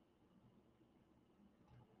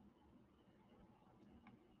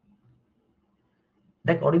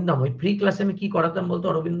 দেখ অরিন্দম, ওই ফ্রি ক্লাসে আমি কি করাতাম বলতো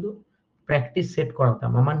অরবিন্দ? প্র্যাকটিস সেট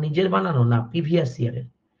করাতাম, আমার নিজের বানানো না, প্রিভিয়াস ইয়ারের।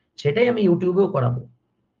 সেটাই আমি ইউটিউবেও করাবো।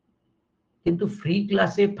 কিন্তু ফ্রি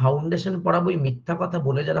ক্লাসে ফাউন্ডেশন পড়াবো এই মিথ্যা কথা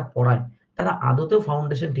বলে যারা পড়ায়, তারা আদতেও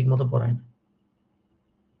ফাউন্ডেশন ঠিক মতো পড়ায় না।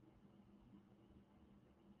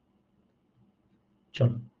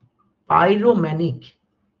 চলো, পাইরোম্যানিক,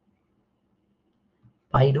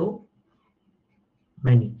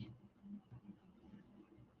 पायरोमैनिक,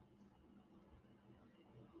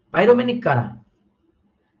 पायरोमैनिक कारा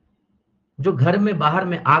जो घर में बाहर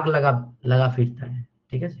में आग लगा लगा फिरता है,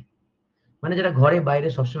 ঠিক আছে। মানে যারা ঘরে বাইরে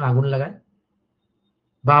সবসময় আগুন লাগায়,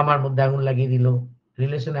 বাবা মার মধ্যে আগুন লাগিয়ে দিল,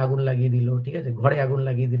 রিলেশনে আগুন লাগিয়ে দিল, ঠিক আছে, ঘরে আগুন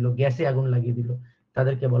লাগিয়ে দিল, গ্যাসে আগুন লাগিয়ে দিল,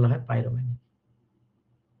 তাদেরকে বলা হয় পাইরোম্যানিক।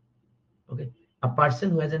 ওকে, a person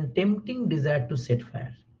who has a tempting desire to set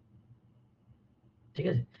fire, ঠিক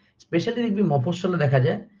আছে। স্পেশালি দেখবি মফস্বলে দেখা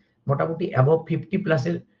যায় মোটামুটি অ্যাবভ 50+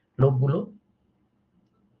 এর লোকগুলো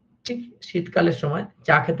ঠিক শীতকালের সময়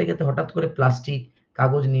চা খেতে খেতে হঠাৎ করে প্লাস্টিক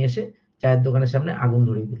কাগজ নিয়ে এসে চায়ের দোকানের সামনে আগুন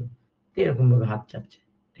ধরিয়ে দিল, এরকম ভাবে হাত চাপছে,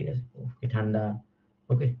 ঠিক আছে, ওকে ঠান্ডা,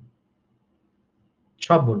 ওকে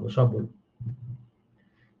সব বলবো।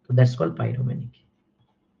 তো দ্যাটস কল্ড পাইরোম্যানিক।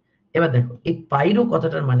 এবার দেখো এই পাইরো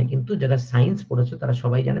কথাটার মানে কিন্তু যারা সায়েন্স পড়েছে তারা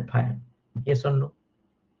সবাই জানে ফায়ার। Yes or no?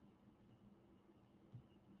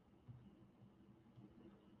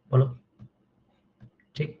 বলো।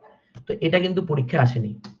 ঠিক, তো এটা কিন্তু পরীক্ষা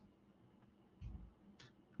আসেনি,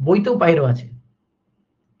 বইতেও পাইরো আছে,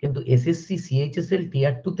 কিন্তু এসএসসি সিএইচএসএল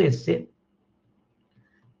টিয়ার 2 তে এসছে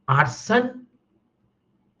আর্সন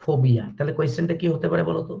ফোবিয়া। তাহলে কোয়েশ্চেনটা কি হতে পারে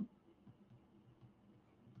বলো তো?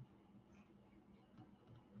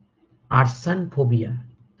 আর্সন ফোবিয়া,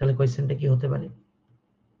 তাহলে কোয়েশ্চেনটা কি হতে পারে?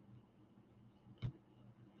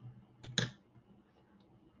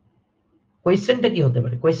 কোয়েশ্চেনটা কি হতে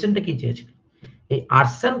পারে? কোয়েশ্চেনটা কি চেয়েছিল? এই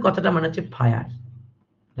আর্সন কথাটা মানে হচ্ছে ফায়ার,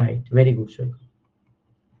 রাইট, ভেরি গুড সৈকত।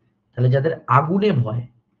 তাহলে যাদের আগুনে ভয়,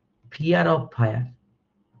 ফিয়ার অফ ফায়ার,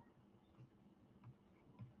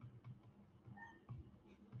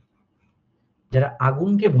 যারা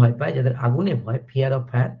আগুনকে ভয় পায়, যাদের আগুনে ভয়, ফিয়ার অফ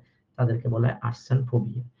ফায়ার, তাদেরকে বলা হয় আর্সন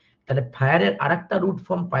ফোবিয়া। তাহলে ফায়ারের আরেকটা রুট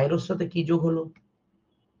ফর্ম পাইরোর সাথে কি যোগ হলো?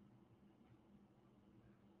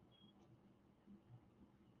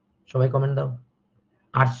 সবাই কমেন্ট দাও।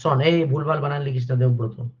 আর্সন, এই ভুলভাল বানান লিখিস না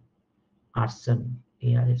দেবব্রত, আর্সন,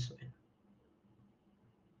 ARSON।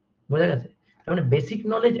 বোঝা গেছে? তার মানে basic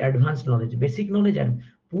knowledge, advance knowledge, basic knowledge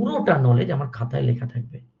পুরোটা নলেজ আমার খাতায় লেখা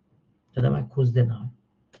থাকবে, যাতে আমায় খুঁজতে না হয়।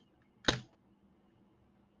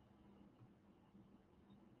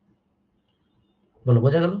 বলো,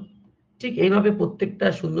 বোঝা গেল? ঠিক এইভাবে প্রত্যেকটা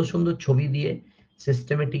সুন্দর সুন্দর ছবি দিয়ে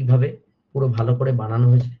সিস্টেমেটিক ভাবে পুরো ভালো করে বানানো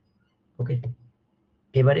হয়েছে। ওকে,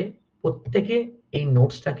 এবারে প্রত্যেকে এই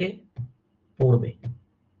নোটসটাকে পড়বে।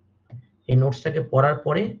 এই নোটসটাকে পড়ার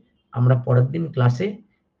পরে আমরা পরের দিন ক্লাসে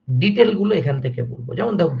ডিটেল গুলো এখান থেকে বলবো।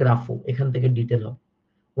 যেমন দেখো, গ্রাফও এখান থেকে ডিটেল হবে।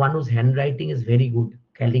 One whose handwriting is very good,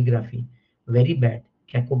 calligraphy, very bad,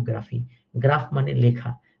 ক্যাকোগ্রাফি। Graph মানে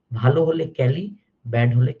লেখা, ভালো হলে ক্যালি, ব্যাড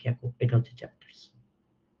হলে ক্যাকো। এটা হচ্ছে চ্যাপ্টার্স।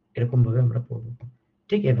 এরকম ভাবে আমরা পড়বো,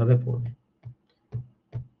 ঠিক এভাবে পড়বে।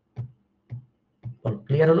 বলো,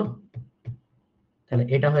 ক্লিয়ার হলো? তাহলে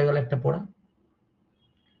এটা হয়ে গেল একটা পড়া।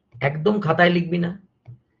 একদম খাতায় লিখবি না,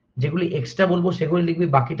 যেগুলি এক্সট্রা বলবো সেগুলি লিখবি,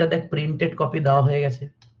 বাকিটা দেখ প্রিন্টেড কপি দেওয়া হয়ে গেছে।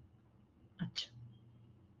 আচ্ছা,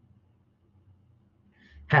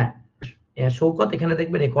 হ্যাঁ, শৌকত এখানে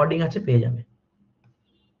দেখবে রেকর্ডিং আছে, পেয়ে যাবে,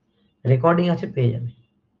 রেকর্ডিং আছে, পেয়ে যাবে।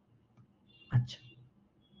 আচ্ছা,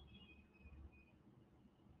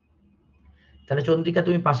 তাহলে চন্দ্রিকা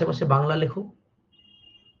তুমি পাশে পাশে বাংলা লেখো।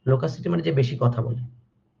 লোকাসিটি মানে যে বেশি কথা বলে,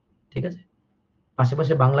 ঠিক আছে? পাশে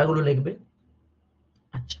পাশে বাংলাগুলো লিখবে।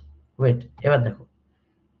 আচ্ছা, ওয়েট, এবার দেখো,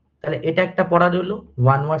 তাহলে এটা একটা পড়া রইলো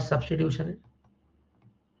ওয়ান ওয়ার্ড সাবস্টিটিউশনের।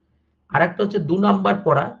 আর একটা হচ্ছে 2 নাম্বার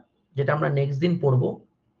পড়া, যেটা আমরা নেক্সট দিন পড়বো।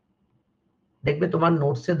 দেখবে তোমার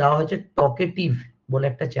নোটসে দেওয়া হয়েছে টকেটিভ বলে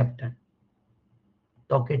একটা চ্যাপ্টার,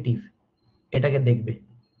 টকেটিভ, এটাকে দেখবে।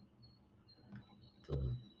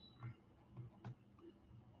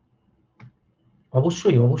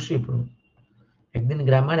 অবশ্যই অবশ্যই পড়ো, একদিন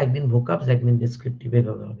গ্রামার, একদিন ভোকাবস, একদিন ডেসক্রিপটিভ,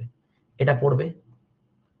 এভাবে হবে। এটা পড়বে।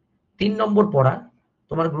 3 নম্বর পড়া,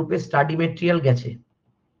 তোমার গ্রুপে স্টাডি মেটেরিয়াল গেছে,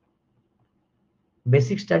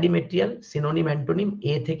 basic study material, synonym antonym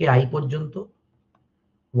এ থেকে আই পর্যন্ত,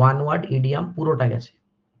 ওয়ান ওয়ার্ড ইডিয়াম, পুরোটা গেছে।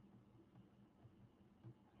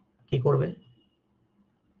 কি করবে?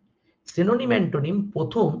 সিনোনিম অ্যান্টোনিম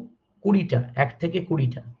প্রথম 20টা, 1 থেকে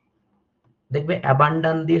 20টা দেখবে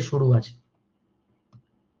অ্যাবান্ডান দিয়ে শুরু আছে।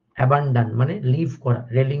 অ্যাবান্ডান মানে লিভ করা,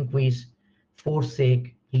 রেলিংকুইশ, ফোরসেক,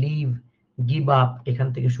 লিভ, গিভ আপ, এখান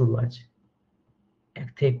থেকে শুরু আছে। 1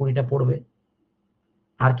 থেকে 20টা পড়বে।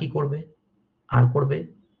 আর কি করবে? আর করবে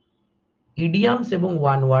ইডিয়ামস এবং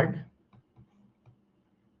ওয়ান ওয়ার্ড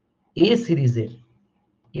এ সিরিজের,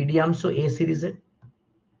 ইডিয়ামসও এ সিরিজের,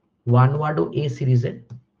 ওয়ান ওয়ার্ডও এ সিরিজের,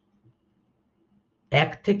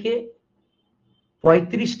 1 থেকে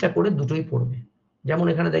 35টা করে দুটোই পড়বে। যেমন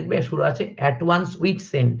এখানে দেখবে শুরু আছে অ্যাট ওয়ান্স উইথ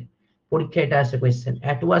সেন্ড, পরীক্ষা এটা আসে question,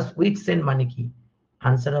 at once with send মানে কি?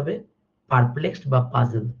 আনসার হবে পারপ্লেক্সড বা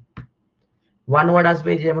পাজল। ওয়ান ওয়ার্ড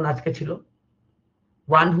আসবে, যেমন আজকে ছিল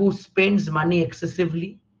one who spends money excessively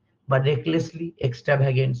বা রেকলেসলি,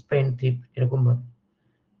 এক্সট্রাভ্যাগেন্ট, স্পেন্ডথ্রিফট, এরকম ভাবে।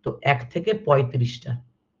 তো 1 থেকে 35টা,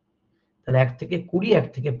 তাহলে 1 থেকে 20, 1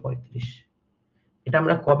 থেকে 35। এটা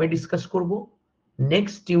আমরা কবে ডিসকাস করব?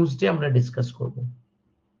 নেক্সট টিউসডে আমরা ডিসকাস করব।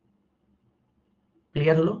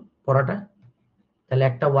 ক্লিয়ার হলো পড়াটা? তাহলে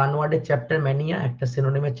একটা ওয়ান ওয়ার্ডের চ্যাপ্টার ম্যানিয়া, একটা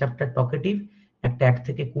সিনোনিমের চ্যাপ্টার টকেটিভ, একটা 1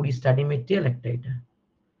 থেকে 20 স্টাডি মেটেরিয়াল, একটা এটা।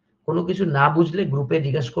 কোনো কিছু না বুঝলে গ্রুপে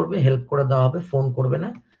জিজ্ঞাসা করবে, হেল্প করে দেওয়া হবে, ফোন করবে না।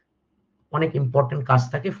 অনেক ইম্পর্টেন্ট কাজ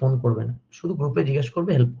থাকে, ফোন করবে না, শুধু গ্রুপে জিজ্ঞাসা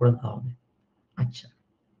করবে, হেল্প করে দেওয়া হবে। আচ্ছা,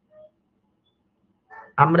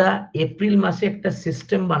 আমরা এপ্রিল মাসে একটা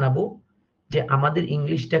সিস্টেম বানাবো যে আমাদের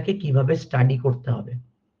ইংলিশটাকে কিভাবে স্টাডি করতে হবে।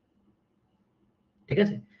 ঠিক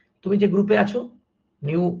আছে? তুমি যে গ্রুপে আছো,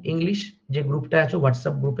 নিউ ইংলিশ যে গ্রুপটা আছো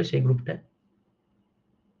হোয়াটসঅ্যাপ গ্রুপে, সেই গ্রুপটা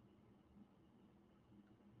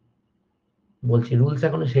বলছি, রুলস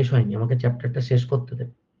এখনো শেষ হয়নি, আমাকে চ্যাপ্টারটা শেষ করতে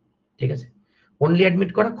দেবে। ঠিক আছে? অনলি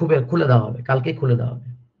অ্যাডমিট করা খুলে দেওয়া হবে, কালকেই খুলে দেওয়া হবে,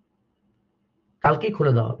 কালকেই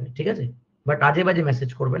খুলে দেওয়া হবে। ঠিক আছে? বাট আজে বাজে মেসেজ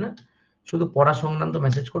করবে না, শুধু পড়া সংক্রান্ত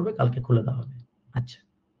মেসেজ করবে, কালকে খুলে দেওয়া হবে। আচ্ছা,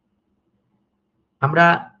 আমরা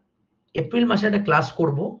এপ্রিল মাসে একটা ক্লাস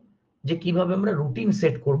করব যে কিভাবে আমরা রুটিন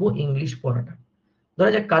সেট করব ইংলিশ পড়াটা।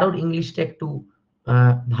 ধরা যাক কারোর ইংলিশটা একটু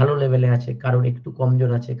ভালো লেভেলে আছে, কারোর একটু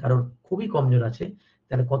কমজোর আছে, কারোর খুবই কমজোর আছে,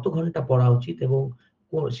 তাহলে কত ঘন্টা পড়া উচিত এবং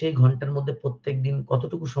সেই ঘন্টার মধ্যে প্রত্যেক দিন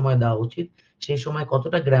কতটুকু সময় দেওয়া উচিত, সেই সময়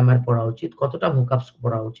কতটা গ্রামার পড়া উচিত, কতটা ভোকাবস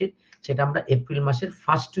পড়া উচিত, সেটা আমরা এপ্রিল মাসের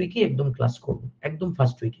ফার্স্ট উইকে একদম ক্লাস করব, একদম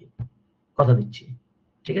ফার্স্ট উইকে, কথা দিচ্ছি।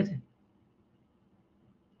 ঠিক আছে?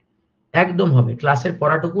 একদম হবে, ক্লাসের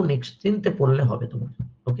পড়াটুকু নেক্সট দিনতে পড়লে হবে তোমার।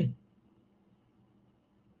 ওকে,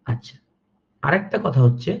 আচ্ছা আরেকটা কথা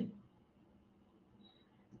হচ্ছে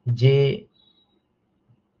যে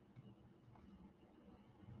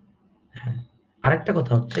আরেকটা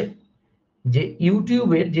কথা হচ্ছে যে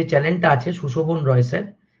ইউটিউবের যে চ্যানেলটা আছে সুশোভন রয় স্যার,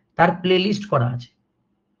 তার প্লেলিস্ট করা আছে।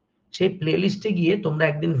 সেই প্লেলিস্টে গিয়ে তোমরা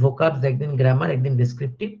একদিন ভোকাবস, একদিন গ্রামার, একদিন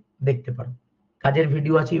ডেসক্রিপটিভ দেখতে পারো। কাজের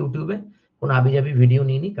ভিডিও আছে ইউটিউবে, কোনো আবিজাবি ভিডিও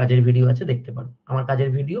নিইনি, কাজের ভিডিও আছে, দেখতে পারো। আমার কাজের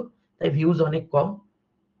ভিডিও, তাই ভিউজ অনেক কম,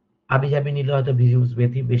 আবিজাবি নিলে হয়তো ভিউজ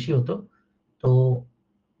বেশি হতো। তো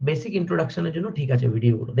বেসিক ইন্ট্রোডাকশনের জন্য ঠিক আছে,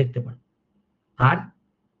 ভিডিওগুলো দেখতে পারো। আর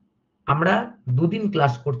আমরা দুদিন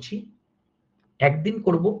ক্লাস করছি, একদিন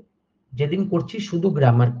করব যেদিন করছি শুধু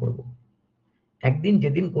গ্রামার করব, একদিন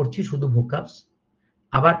যেদিন করছি শুধু ভোকাবস,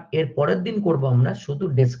 আবার এর পরের দিন করব আমরা শুধু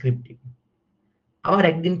ডেসক্রিপটিভ, আবার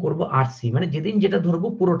একদিন করব আরসি। মানে যেদিন যেটা ধরবো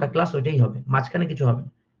পুরোটা ক্লাস ওইটাই হবে, মাঝখানে কিছু হবে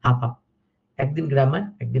না, হাফ হাফ। একদিন গ্রামার,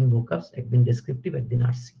 একদিন ভোকাবস, একদিন ডেসক্রিপটিভ, একদিন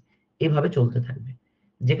আরসি, এইভাবে চলতে থাকবে।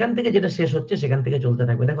 যেখান থেকে যেটা শেষ হচ্ছে সেখান থেকে চলতে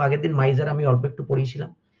থাকবে। দেখো আগের দিন মাইজার আমি অল্প একটু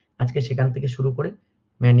পড়িয়েছিলাম, আজকে সেখান থেকে শুরু করে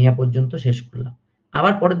ম্যানিয়া পর্যন্ত শেষ করলাম।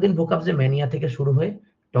 আবার পরের দিন ভোকাবসে ম্যানিয়া থেকে শুরু হয়ে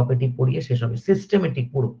টকেটিভ পড়িয়ে শেষ হবে, সিস্টেমেটিক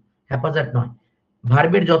পুরো, হ্যাপাজার্ড নয়।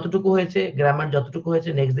 ভার্বের যতটুকু হয়েছে, গ্রামার যতটুকু হয়েছে,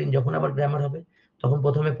 নেক্সট দিন যখন আবার গ্রামার হবে তখন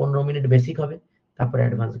প্রথমে 15 মিনিট বেসিক হবে, তারপরে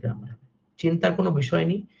অ্যাডভান্স গ্রামার হবে। চিন্তার কোনো বিষয়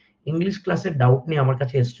নেই। ইংলিশ ক্লাসের ডাউট নিয়ে আমার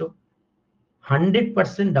কাছে এসছো,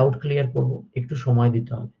 100% ডাউট ক্লিয়ার করবো, একটু সময়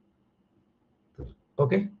দিতে হবে।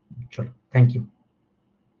 ওকে, চলো, থ্যাংক ইউ।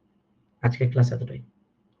 আজকে ক্লাস এতটাই।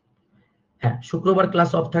 হ্যাঁ, শুক্রবার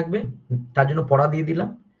ক্লাস অফ থাকবে, তার জন্য পড়া দিয়ে দিলাম।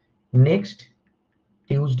 নেক্সট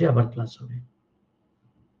টিউসডে আবার ক্লাস হবে।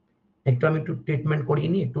 আমি একটু ট্রিটমেন্ট করিয়ে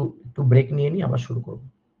নিই, একটু ব্রেক নিয়ে নিই, আবার শুরু করবো।